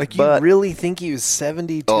shooting bears. like, you but, really think he was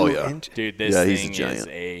 72 Oh, yeah. inches? Dude, this Yeah, he's a thing is giant.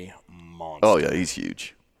 a monster. Oh yeah, he's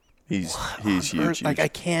huge. He's huge. Like, I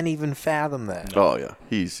can't even fathom that. Oh yeah,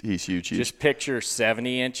 he's huge. Just picture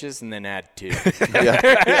 70 inches and then add 2.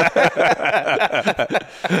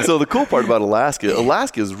 So the cool part about Alaska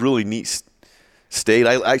is a really neat state.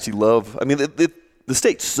 I actually love. I mean, the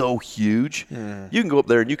state's so huge. You can go up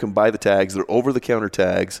there and you can buy the tags. They're over-the-counter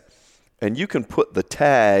tags, and you can put the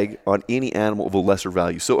tag on any animal of a lesser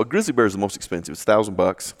value. So a grizzly bear is the most expensive. It's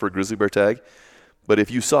 $1,000 for a grizzly bear tag. But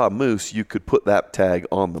if you saw a moose, you could put that tag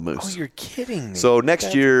on the moose. Oh, you're kidding me. So next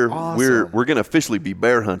That's year awesome. we're going to officially be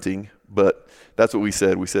bear hunting, but that's what we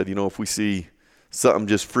said. We said, if we see something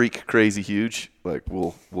just freak crazy huge, like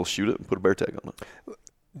we'll shoot it and put a bear tag on it.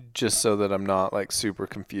 Just so that I'm not like super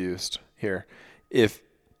confused here. If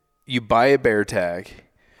you buy a bear tag,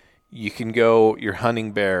 you can go, you're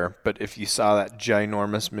hunting bear, but if you saw that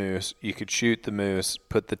ginormous moose, you could shoot the moose,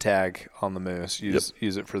 put the tag on the moose, use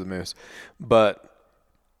it for the moose. But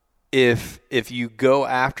if you go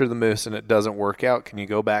after the moose and it doesn't work out, can you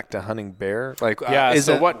go back to hunting bear? Like, Yeah,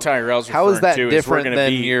 so what Tyrell's referring how is that to different is we're than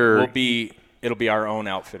going to your? it'll be our own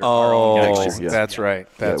outfitter. Our own Oh, license. yeah. that's right.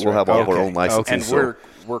 That's we'll right. have all of our Okay. own licenses. And so-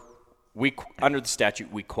 we under the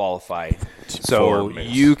statute we qualify So for moose.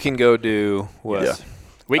 you can go do what? Yeah.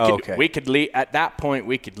 we could okay. at that point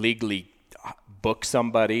we could legally book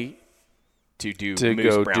somebody to do to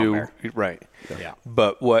moose go brown do bear. right. Yeah.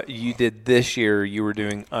 But what you did this year, you were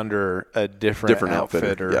doing under a different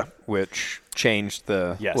outfitter, yeah. which changed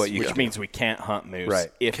the Yes, what you which means we can't hunt moose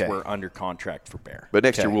Right, if okay. we're under contract for bear. But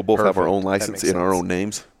next year Okay, we'll both have our perfect. own That license makes in our sense. own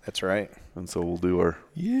names, That's right. and so we'll do our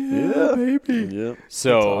baby. yeah.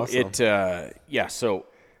 So That's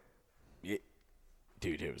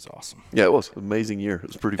dude, it was awesome. Yeah, it was an amazing year. It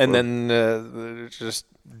was pretty fun. And then it just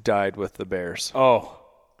died with the bears. Oh,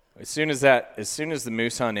 as soon as the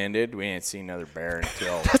moose hunt ended, we didn't see another bear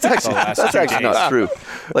until that's actually, the last that's 2 actually days. not true.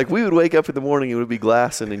 Like, we would wake up in the morning and it would be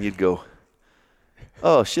glassing, and you'd go,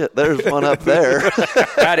 oh, shit, there's one up there.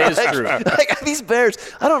 That is true. Like, these bears,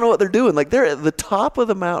 I don't know what they're doing. Like, they're at the top of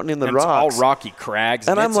the mountain in the And rocks. it's all rocky crags,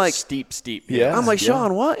 and And I'm it's like- a steep. Yeah. I'm like,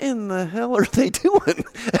 Sean, what in the hell are they doing?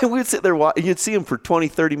 And we'd sit there, you'd see them for 20,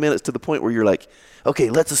 30 minutes to the point where you're like, okay,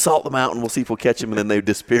 let's assault the mountain. We'll see if we'll catch them. And then they'd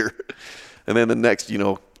disappear. And then the next,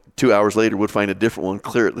 2 hours later, we'd find a different one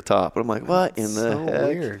clear at the top. And I'm like, what in the heck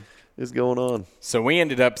weird. is going on? So we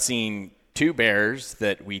ended up seeing 2 bears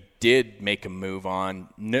that we did make a move on,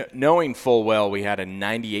 knowing full well we had a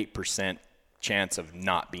 98% chance of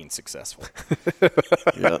not being successful.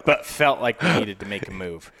 Yeah. But felt like we needed to make a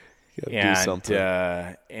move. do something.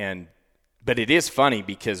 But it is funny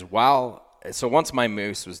because once my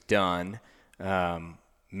moose was done,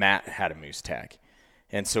 Matt had a moose tag.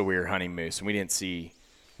 And so we were hunting moose, and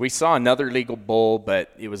we saw another legal bull,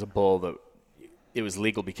 but it was a bull that it was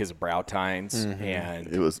legal because of brow tines, and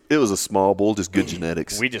It was a small bull, just good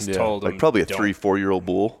genetics. we just told him, like probably a don't. 3-4-year-old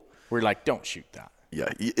bull. We're like, don't shoot that. Yeah,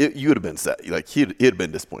 you would have been sad. Like, he'd have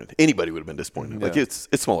been disappointed. Anybody would have been disappointed. Like, it's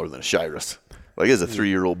smaller than a Shiras. Like, it's a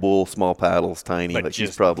 3-year-old bull, small paddles, tiny. But like, he's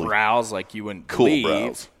just probably brows like you wouldn't cool believe,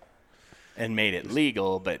 brows. and made it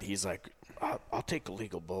legal. But he's like, I'll take a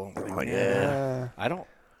legal bull. I'm like, yeah. I don't.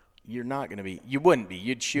 You're not going to be. You wouldn't be.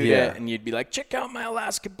 You'd shoot it, and you'd be like, check out my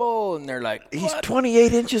Alaska bull. And they're like, He's what?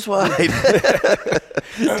 28 inches wide.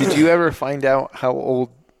 Did you ever find out how old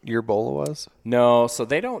your bull was? No, so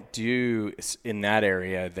they don't do in that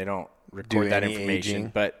area. They don't record that any information. aging?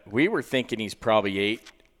 But we were thinking he's probably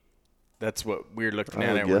 8. That's what we were looking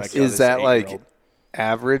at. I And we're guess. like, oh, Is this that like 8-year-old.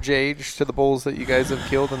 average age to the bulls that you guys have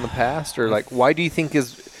killed in the past? Or like, why do you think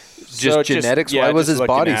is just So genetics? yeah, why was just his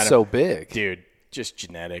looking body at him. so big? Dude, just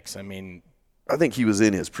genetics. I mean, I think he was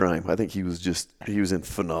in his prime. I think he was in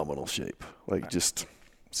phenomenal shape. Like, just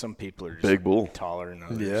some people are just big bull. taller than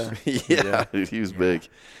others. Yeah. yeah, he was big.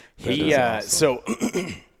 He so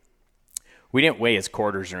we didn't weigh his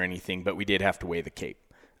quarters or anything, but we did have to weigh the cape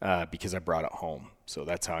because I brought it home. So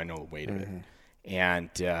that's how I know the weight of it. And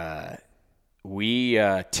we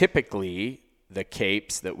typically, the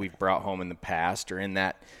capes that we've brought home in the past are in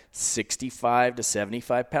that 65 to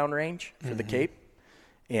 75 pound range for the cape.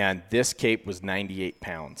 And this cape was 98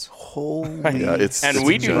 pounds. Yeah, it's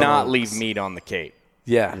We do not ginormous. leave meat on the cape.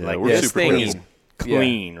 Yeah. Yeah, Like we're this super thing careful. is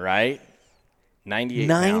clean, right? 98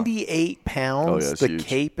 pounds. 98 pounds, Oh, yeah, it's the huge.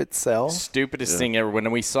 cape itself? Stupidest thing ever. When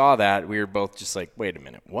we saw that, we were both just like, wait a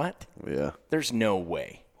minute, what? Yeah, There's no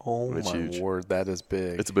way. Oh, It's my huge. word, that is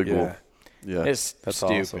big. it's a big bull. Yeah, It's That's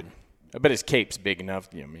stupid. awesome. But his cape's big enough.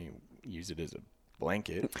 I mean, use it as a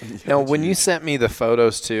blanket. Now, when you sent me the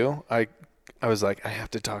photos too, I was like, I have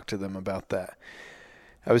to talk to them about that.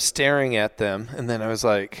 I was staring at them, and then I was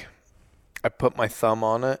like, I put my thumb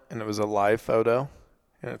on it, and it was a live photo.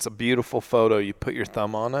 And it's a beautiful photo. You put your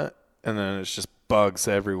thumb on it, and then it's just bugs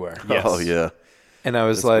everywhere. Yes. Oh yeah, And I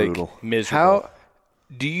was That's like, brutal. Miserable. how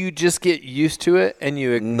do you just get used to it and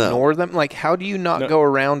you ignore them? Like, how do you not go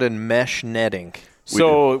around and mesh netting?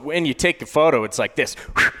 So when you take the photo, it's like this.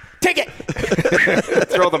 Take it.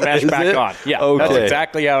 Throw the mesh back it? on. Yeah, Okay. that's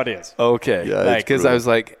exactly how it is. Okay. Yeah, it's Because I brutal. was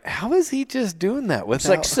like, how is he just doing that It's without?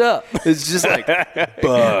 like, sup? It's just like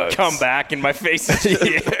bugs. Come back, and my face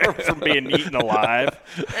is from being eaten alive.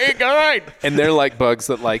 Hey, guy. And they're like bugs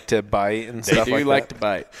that like to bite and They stuff do like like that. to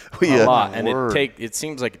bite Yeah. a lot, and Word. it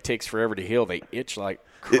seems like it takes forever to heal. They itch like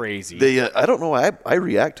crazy. They I don't know why I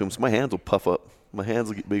react to them. So my hands will puff up. My hands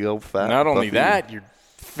will get big old fat. Not only puffy. that, your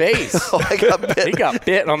face. I got bit. He got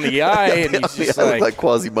bit on the eye, and he's just I look like, like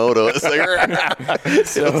Quasimodo. It's like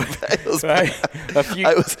so. it was A few,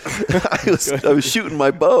 I was shooting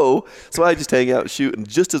my bow, so I just hang out and shoot. And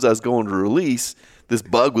just as I was going to release, this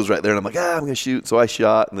bug was right there, and I'm like, I'm gonna shoot. So I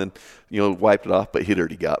shot, and then wiped it off, but he'd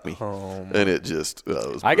already got me, and it just it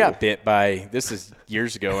was I brutal. got bit by, this is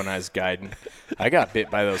years ago when I was guiding, I got bit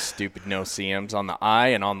by those stupid no-see-ums on the eye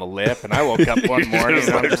and on the lip, and I woke up one morning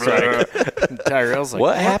and I'm just like, Tyrell's like,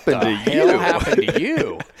 What happened the to hell you?" happened to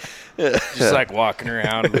you? Just like walking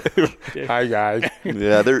around, Hi guys.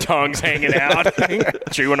 Yeah, they're tongues hanging out,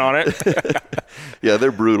 chewing on it. Yeah,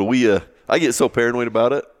 they're brutal. I get so paranoid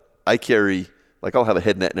about it. I carry, like, I'll have a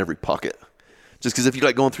head net in every pocket. Just because if you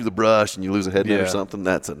like going through the brush and you lose a head net or something,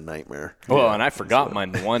 that's a nightmare. Well, and I forgot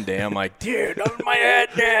mine the one day. I'm like, dude, that was my head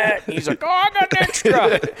net. He's like, oh, I got an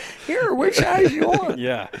extra. Here, which size you want?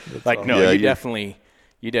 Yeah. Like, no, you definitely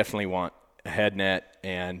want a head net.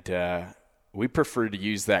 And we prefer to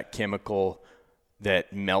use that chemical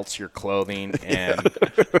that melts your clothing and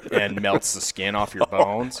melts the skin off your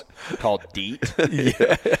bones called DEET.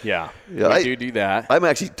 Yeah. We do that. I'm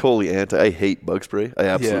actually totally I hate bug spray. I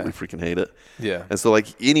absolutely freaking hate it. Yeah. And so, like,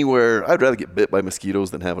 anywhere, I'd rather get bit by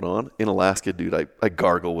mosquitoes than have it on. In Alaska, dude, I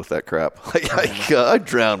gargle with that crap. Like, I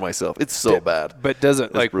drown myself. It's so bad. But does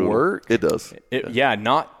it, work? It does.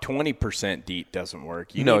 Not 20% DEET doesn't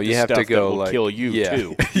work. You have to go, like, kill you,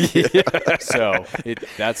 too. So,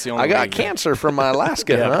 that's the only I got cancer from my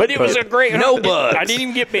Alaska, huh? But it was a great bugs. I didn't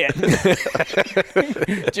even get bit.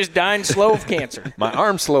 Just dying slow of cancer. My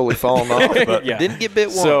arm's slowly falling off, but didn't get bit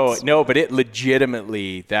once. So, no, but it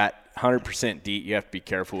legitimately, that 100% DEET, you have to be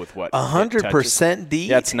careful with what 100% DEET?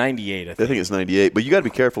 That's 98, I think. It's 98, but you got to be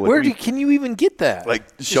careful. Like, can you even get that? Like,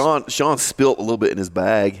 Sean spilt a little bit in his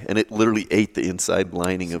bag, and it literally ate the inside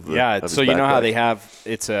lining of the of his so you know how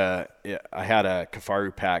backpack. they have, I had a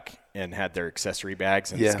Kafaru pack and had their accessory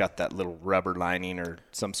bags, and it's got that little rubber lining or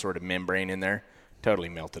some sort of membrane in there. Totally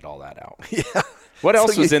melted all that out. Yeah. What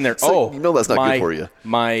else was in there? So you know that's not good for you.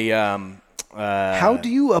 How do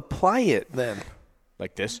you apply it then?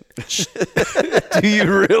 Like this? Do you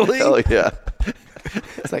really? Oh, yeah.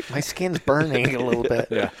 It's like my skin's burning a little bit.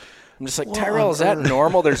 Yeah. I'm just like, Tyrell, is that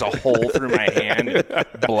normal? There's a hole through my hand and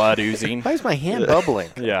blood oozing. Why is my hand bubbling?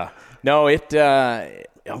 Yeah. No,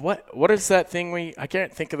 what is that thing I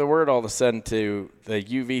can't think of the word all of a sudden to the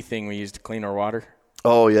UV thing we use to clean our water.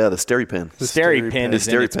 Oh, yeah, the SteriPen. The SteriPen is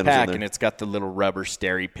in its pack, and it's got the little rubber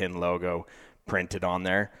SteriPen logo printed on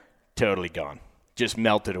there. Totally gone. Just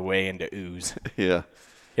melted away into ooze. Yeah.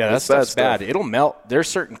 Yeah, that's bad stuff. It'll melt. There's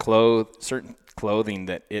certain clothing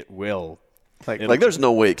that it will. Like there's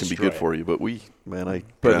no way it can be good for you, but I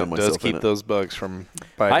drown myself it does keep those bugs from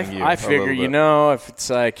biting you. I figure, if it's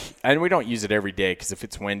like, and we don't use it every day because if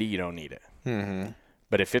it's windy, you don't need it. Mm-hmm.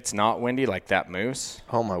 But if it's not windy, like that moose.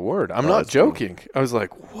 Oh, my word. I'm not joking. Cool. I was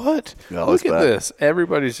like, what? No, look at this.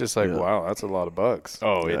 Everybody's just like, wow, that's a lot of bugs.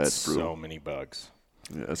 Oh, it's so many bugs.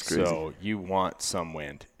 Yeah, that's crazy. So you want some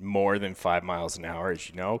wind, more than 5 miles an hour, as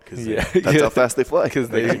you know, because that's how fast they fly. Because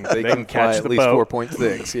they can catch at least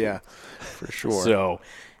 4.6. Yeah, for sure. So,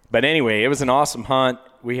 but anyway, it was an awesome hunt.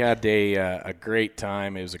 We had a great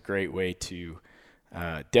time. It was a great way to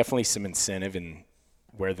definitely some incentive in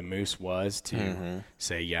where the moose was to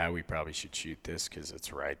say, we probably should shoot this because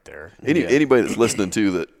it's right there. Anybody that's listening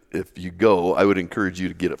to that, if you go, I would encourage you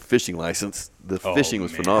to get a fishing license. The fishing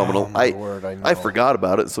was phenomenal. I forgot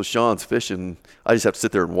about it, so Sean's fishing. I just have to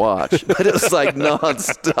sit there and watch. But it was like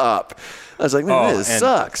nonstop. I was like, man, this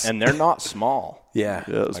sucks. And they're not small. Yeah,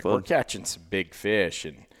 it was fun. We're catching some big fish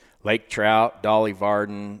and lake trout, dolly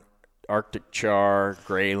varden, Arctic char,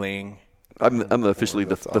 grayling. I'm officially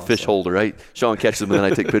the fish holder, right? Sean catches them and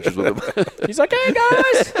then I take pictures with him. He's like, hey,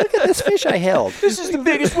 guys, look at this fish I held. This is the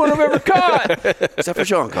biggest one I've ever caught. Except for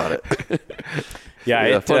Sean caught it.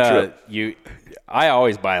 Fun trip. I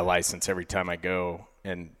always buy a license every time I go,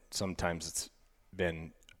 and sometimes it's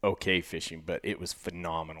been okay fishing, but it was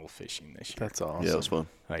phenomenal fishing this year. That's awesome. Yeah, it was fun.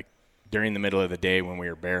 Like during the middle of the day when we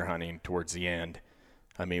were bear hunting towards the end,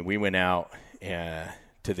 I mean, we went out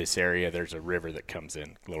to this area. There's a river that comes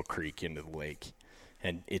in, a little creek into the lake,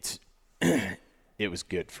 and it was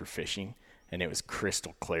good for fishing, and it was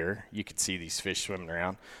crystal clear. You could see these fish swimming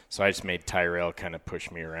around. So I just made Tyrell kind of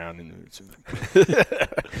push me around.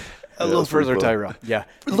 A little further, Tyrell. Yeah.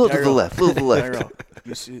 A little to the left, a little to the left. Tyrell,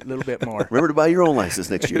 you see a little bit more. Remember to buy your own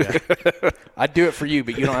license next year. I'd do it for you,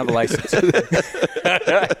 but you don't have a license.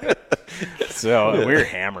 So we were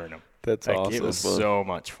hammering them. That's awesome. It was so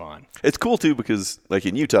much fun. It's cool, too, because, like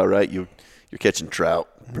in Utah, right, you're catching trout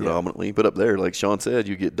predominantly. Yeah. But up there, like Sean said,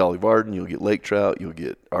 you get dolly varden, you'll get lake trout, you'll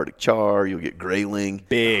get Arctic char, you'll get grayling.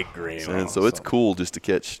 Big grayling. And so it's cool just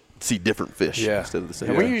to see different fish instead of the same.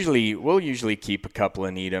 And we'll usually keep a couple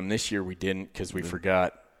and eat them. This year we didn't because we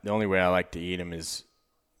forgot. The only way I like to eat them is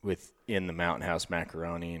in the Mountain House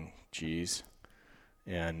macaroni and cheese.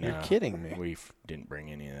 And you're kidding me. We didn't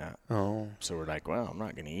bring any of that. Oh. So we're like, well, I'm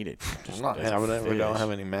not going to eat it. I'm not having it. We don't have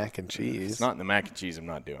any mac and cheese. It's not in the mac and cheese. I'm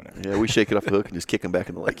not doing it. Yeah, we shake it off the hook and just kick them back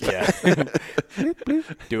in the lake. Yeah.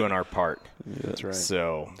 Doing our part. Yeah, that's right.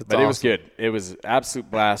 So, but awesome. It was good. It was absolute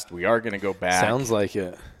blast. We are going to go back. Sounds like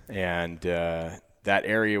it. And that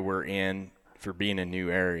area we're in, for being a new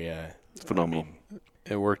area, it's phenomenal.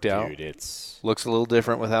 It worked out. Dude, looks a little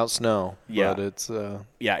different without snow. Yeah. But it's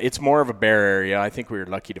it's more of a bear area. I think we were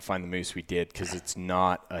lucky to find the moose we did because it's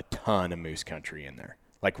not a ton of moose country in there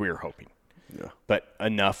like we were hoping. Yeah. But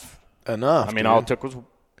enough. I mean, all it took was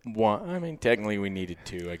one. I mean, technically we needed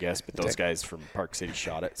two, I guess, but those guys from Park City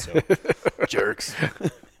shot it. So Jerks.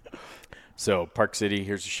 So Park City,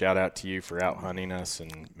 here's a shout out to you for out hunting us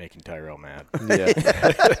and making Tyrell mad. Yeah.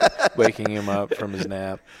 Waking him up from his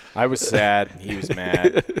nap. I was sad. He was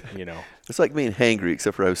mad. It's like being hangry,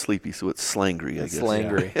 except for I was sleepy, so it's slangry, I guess.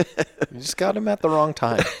 Slangry. You just got him at the wrong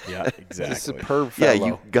time. Yeah, exactly. Superb Yeah, fellow.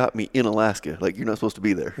 you got me in Alaska. Like, you're not supposed to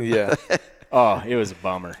be there. Yeah. Oh, it was a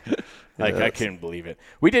bummer. Like, I couldn't believe it.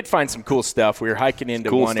 We did find some cool stuff. We were hiking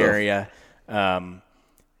into one area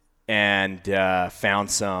and found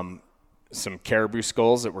some caribou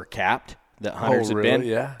skulls that were capped that hunters had been.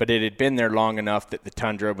 Yeah. But it had been there long enough that the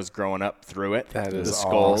tundra was growing up through it. That is the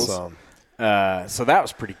skulls. awesome. So that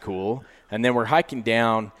was pretty cool. And then we're hiking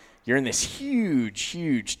down. You're in this huge,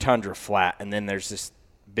 huge tundra flat, and then there's this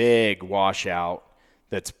big washout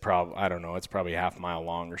that's it's probably a half mile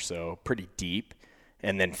long or so, pretty deep,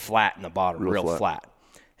 and then flat in the bottom, real flat.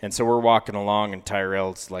 And so we're walking along, and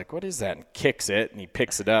Tyrell's like, what is that? And kicks it, and he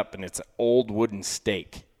picks it up, and it's an old wooden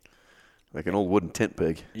stake. Like an old wooden tent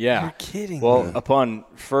peg. Yeah. You're kidding. Well, upon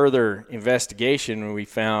further investigation, we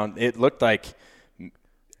found it looked like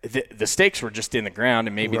the stakes were just in the ground,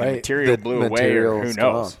 and maybe the material blew away, or who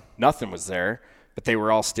knows. Nothing was there, but they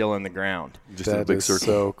were all still in the ground. Just in a big circle.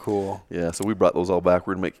 So cool. Yeah, so we brought those all back.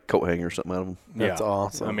 We're going to make a coat hanger or something out of them. That's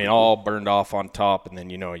awesome. I mean, all burned off on top, and then,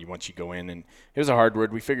 once you go in, and it was a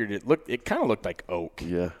hardwood. We figured it kind of looked like oak.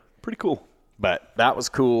 Yeah, pretty cool. But that was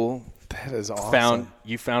cool. That is awesome.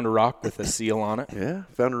 You found a rock with a seal on it? Yeah,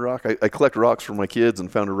 found a rock. I collect rocks for my kids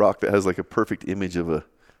and found a rock that has like a perfect image of a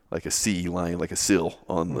sea lion, like a seal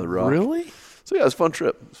on the rock. Really? So yeah, it was a fun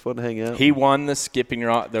trip. It was fun to hang out. He won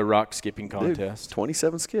the rock skipping contest. Dude,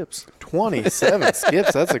 27 skips. 27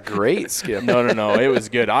 skips. That's a great skip. No, it was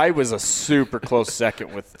good. I was a super close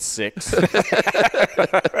second with 6.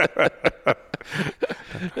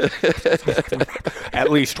 At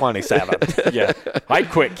least 27. Yeah. I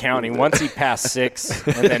quit counting. Once he passed 6,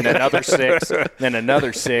 and then another 6, then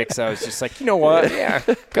another 6, I was just like, you know what? Yeah.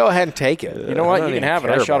 Go ahead and take it. You know what? You can have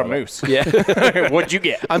it. I shot a moose. Yeah. What'd you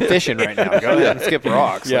get? I'm fishing right now. Go ahead and skip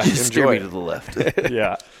rocks. Yeah. You steer Enjoy me it. to the left.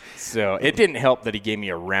 Yeah. So it didn't help that he gave me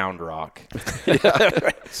a round rock.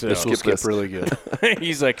 So This will skip really good.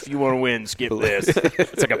 he's like, if you want to win, skip this.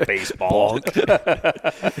 It's like a baseball.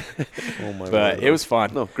 Oh my But God. it was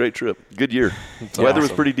fun. No, great trip. Good year. Weather was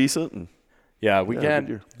awesome. pretty decent. And Yeah, we good had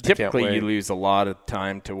year. typically wait. you lose a lot of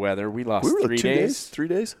time to weather. We lost we were 3 like 2 days. 3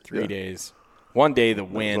 days? 3 Yeah. days. One day the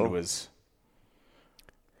wind all. was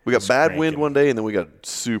We got bad cranking. wind one day, and then we got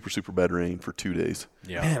super, super bad rain for 2 days.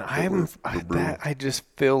 yeah. Man, brutal. I just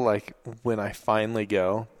feel like when I finally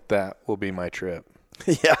go, that will be my trip.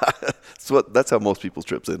 Yeah, that's how most people's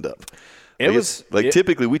trips end up.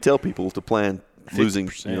 Typically we tell people to plan losing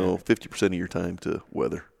 50% of your time to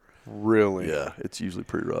weather. Really? Yeah, it's usually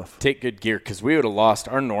pretty rough. Take good gear because we would have lost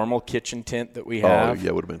our normal kitchen tent that we have. Oh yeah,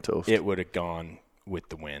 it would have been toast. It would have gone with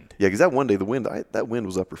the wind. Yeah, because that one day that wind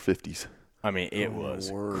was upper 50s. I mean, it was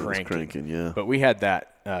It was cranking. cranking, yeah. But we had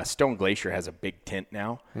that Stone Glacier has a big tent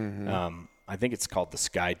now. Mm-hmm. I think it's called the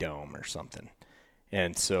Sky Dome or something.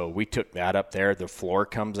 And so we took that up there. The floor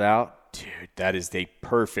comes out. Dude, that is the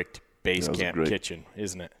perfect base camp kitchen,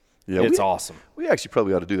 isn't it? Yeah, it's awesome. We actually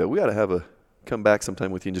probably ought to do that. We ought to come back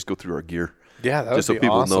sometime with you and just go through our gear. Yeah, that just would so be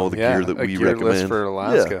people awesome. know the gear that a we gear recommend list for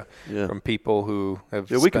Alaska Yeah. from people who have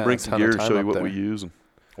Yeah, we can spent bring a some ton gear of and time show you up what there. we use. And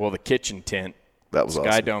Well, the kitchen tent, that was Sky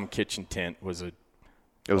awesome. Dome kitchen tent was It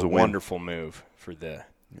was a win. wonderful move for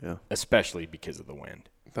especially because of the wind.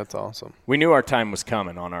 That's awesome. We knew our time was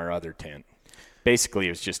coming on our other tent. Basically,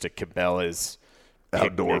 it was just a Cabela's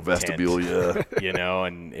Outdoor picnic vestibule, tent, yeah.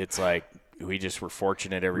 and it's like we just were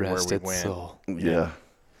fortunate everywhere Rest we its went. soul. Yeah.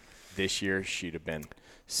 This year, she'd have been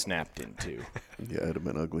snapped in two. Yeah, it'd have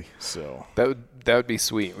been ugly. So That would be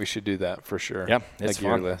sweet. We should do that for sure. Yeah, it's a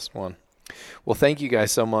gear fun. list one. Well, thank you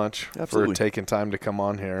guys so much Absolutely. for taking time to come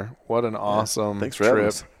on here. What an awesome Thanks for having trip.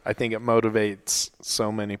 us. I think it motivates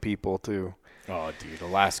so many people to dude,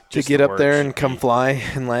 Alaska. to get up there and come fly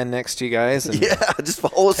and land next to you guys. And Yeah, just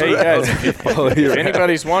follow us Hey around. guys, if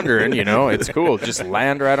anybody's wondering, it's cool. Just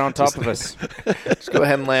land right on top of us. just go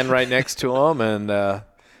ahead and land right next to them, and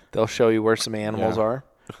they'll show you where some animals Yeah. are.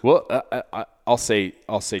 Well, I'll say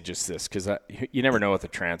just this because you never know with a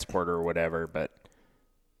transporter or whatever, but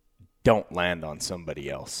don't land on somebody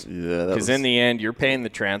else. Yeah, Because in the end, you're paying the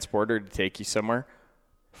transporter to take you somewhere.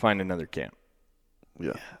 Find another camp.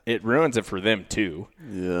 Yeah. it ruins it for them too.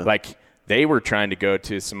 Yeah. Like they were trying to go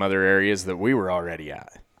to some other areas that we were already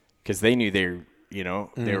at because they knew they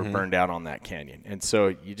were burned out on that canyon. And so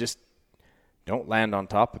you just don't land on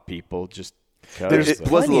top of people just because. There's It was a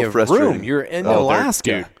plenty little of frustrating. room. You're in Oh,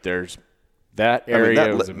 Alaska. dude, there's that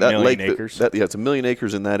area was a million lake acres. It's a million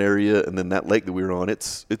acres in that area, and then that lake that we were on,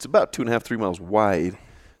 it's about 2.5, 3 miles wide,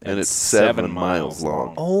 and it's 7 miles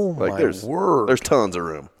long. Oh, my word. There's tons of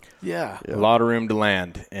room. Yeah. A lot of room to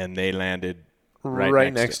land, and they landed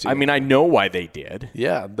Right next to I you. mean, I know why they did.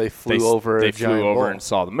 Yeah, they flew over They a giant flew over bull. and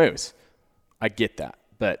saw the moose. I get that,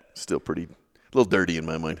 but Still a little dirty in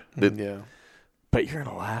my mind. Yeah. you're in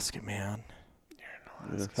Alaska, man.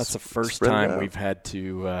 Yeah. That's the first Spread it time out. we've had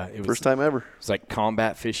to. It was First time ever. It was like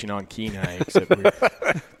combat fishing on Kenai, except we're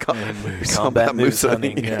Combat moose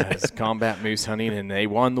hunting. yeah, it's combat moose hunting, and they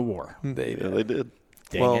won the war. They Yeah, they did.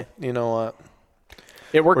 Dang well, it! you know what?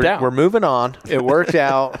 It worked out. We're moving on. It worked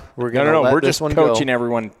out. We're gonna no. let We're this just one coaching go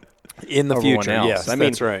everyone in the everyone future. else. Yes, I mean,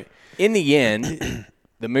 that's right. In the end,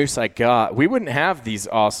 the moose I got, we wouldn't have these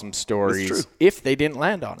awesome stories true. if they didn't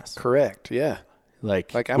land on us. Correct. Yeah.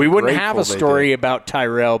 Like I'm we wouldn't have a grateful they story about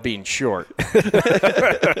Tyrell being short,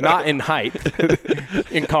 not in height,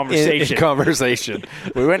 in conversation. In conversation.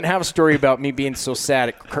 We wouldn't have a story about me being so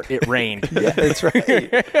sad it rained. Yeah, that's right.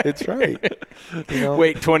 It's right. You know,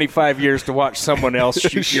 Wait 25 years to watch someone else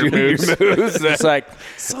shoot your moose. It's like,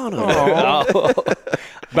 Son of a.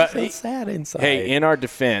 but so sad inside. hey, in our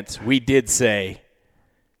defense, we did say,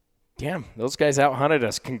 "Damn, those guys out-hunted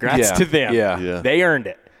us. Congrats Yeah, to them. yeah. Yeah. They earned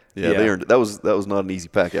it." Yeah, they earned it. That was not an easy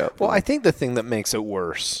pack out. Well, I think the thing that makes it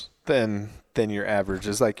worse than your average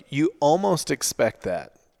is like you almost expect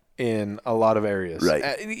that in a lot of areas,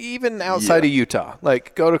 Right. Even outside of Utah.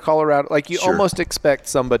 Like go to Colorado, like you Sure. almost expect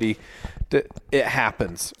somebody to. It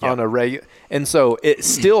happens on a regular, and so it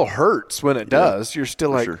still hurts when it does. You're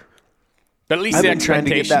still like, sure. But at least I've the been trying to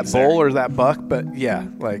get that expectation's bull there. or that buck, but yeah,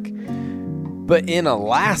 like. But in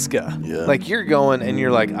Alaska, Yeah. like you're going and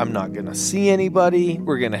you're like, I'm not going to see anybody.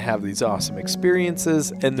 We're going to have these awesome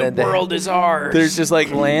experiences. And The then world is ours. there's just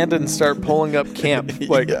like land and start pulling up camp.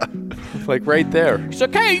 Like, Yeah. like right there. It's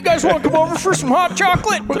like, hey, you guys want to come over for some hot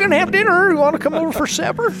chocolate? We're going to have dinner. You want to come over for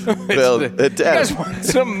supper? Well, You guys want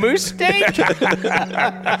some moose steak?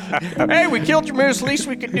 Hey, we killed your moose. Least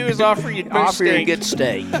we could do is offer you moose steak.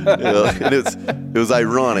 steak. And it was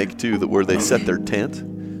ironic too that where they set their tent,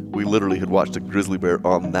 we literally had watched a grizzly bear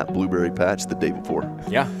on that blueberry patch the day before.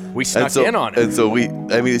 Yeah, we snuck in on it. And so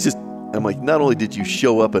it's just, I'm like, not only did you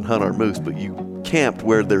show up and hunt our moose, but you camped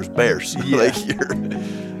where there's bears. Like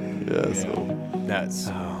so That's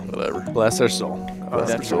whatever. Bless their soul.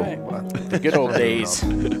 that's right. The good old days.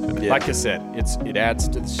 Like I said, it adds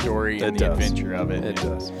to the story and It the does. adventure of it. It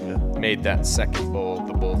does. Made that second bull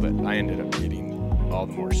the bull that I ended up getting all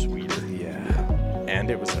the more sweeter. Yeah.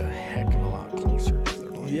 And it was a heck of a lot closer.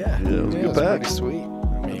 Yeah. Yeah, it was a good it's pack. pretty sweet.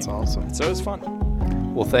 That's awesome. So it was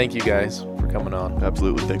fun. Well, thank you guys for coming on.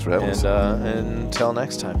 Absolutely. Thanks for having us. And until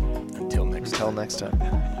next time. Until next time. Until next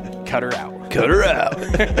time. Cut her out. Cut her out.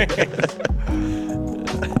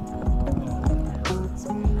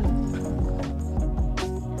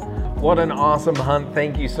 What an awesome hunt.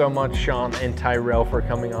 Thank you so much, Sean and Tyrell, for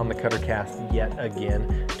coming on the Cuttercast yet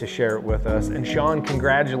again to share it with us. And Sean,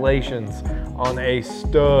 congratulations on a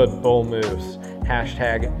stud bull moose.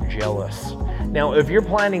 #jealous. Now, if you're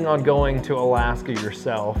planning on going to Alaska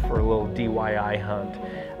yourself for a little DIY hunt,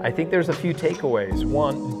 I think there's a few takeaways.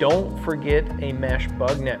 One, don't forget a mesh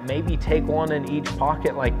bug net. Maybe take one in each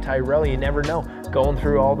pocket like Tyrell. You never know. Going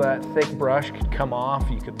through all that thick brush could come off.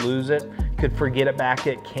 You could lose it. Could forget it back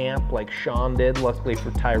at camp like Sean did. Luckily for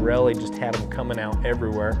Tyrell, he just had them coming out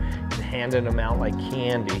everywhere. He's handing them out like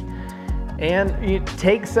candy. And you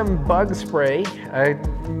take some bug spray,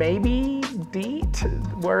 maybe DEET,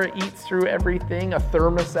 where it eats through everything. A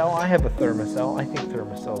Thermacell. I have a Thermacell. I think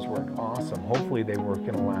Thermacells work awesome. Hopefully they work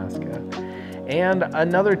in Alaska. And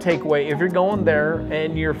another takeaway, if you're going there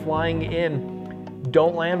and you're flying in,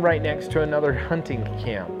 don't land right next to another hunting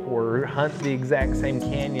camp or hunt the exact same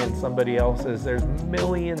canyon somebody else is. There's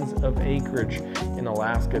millions of acreage in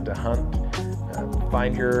Alaska to hunt.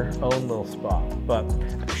 Find your own little spot. But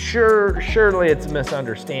surely it's a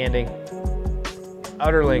misunderstanding.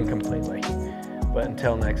 Utterly and completely. But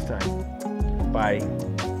until next time, bye.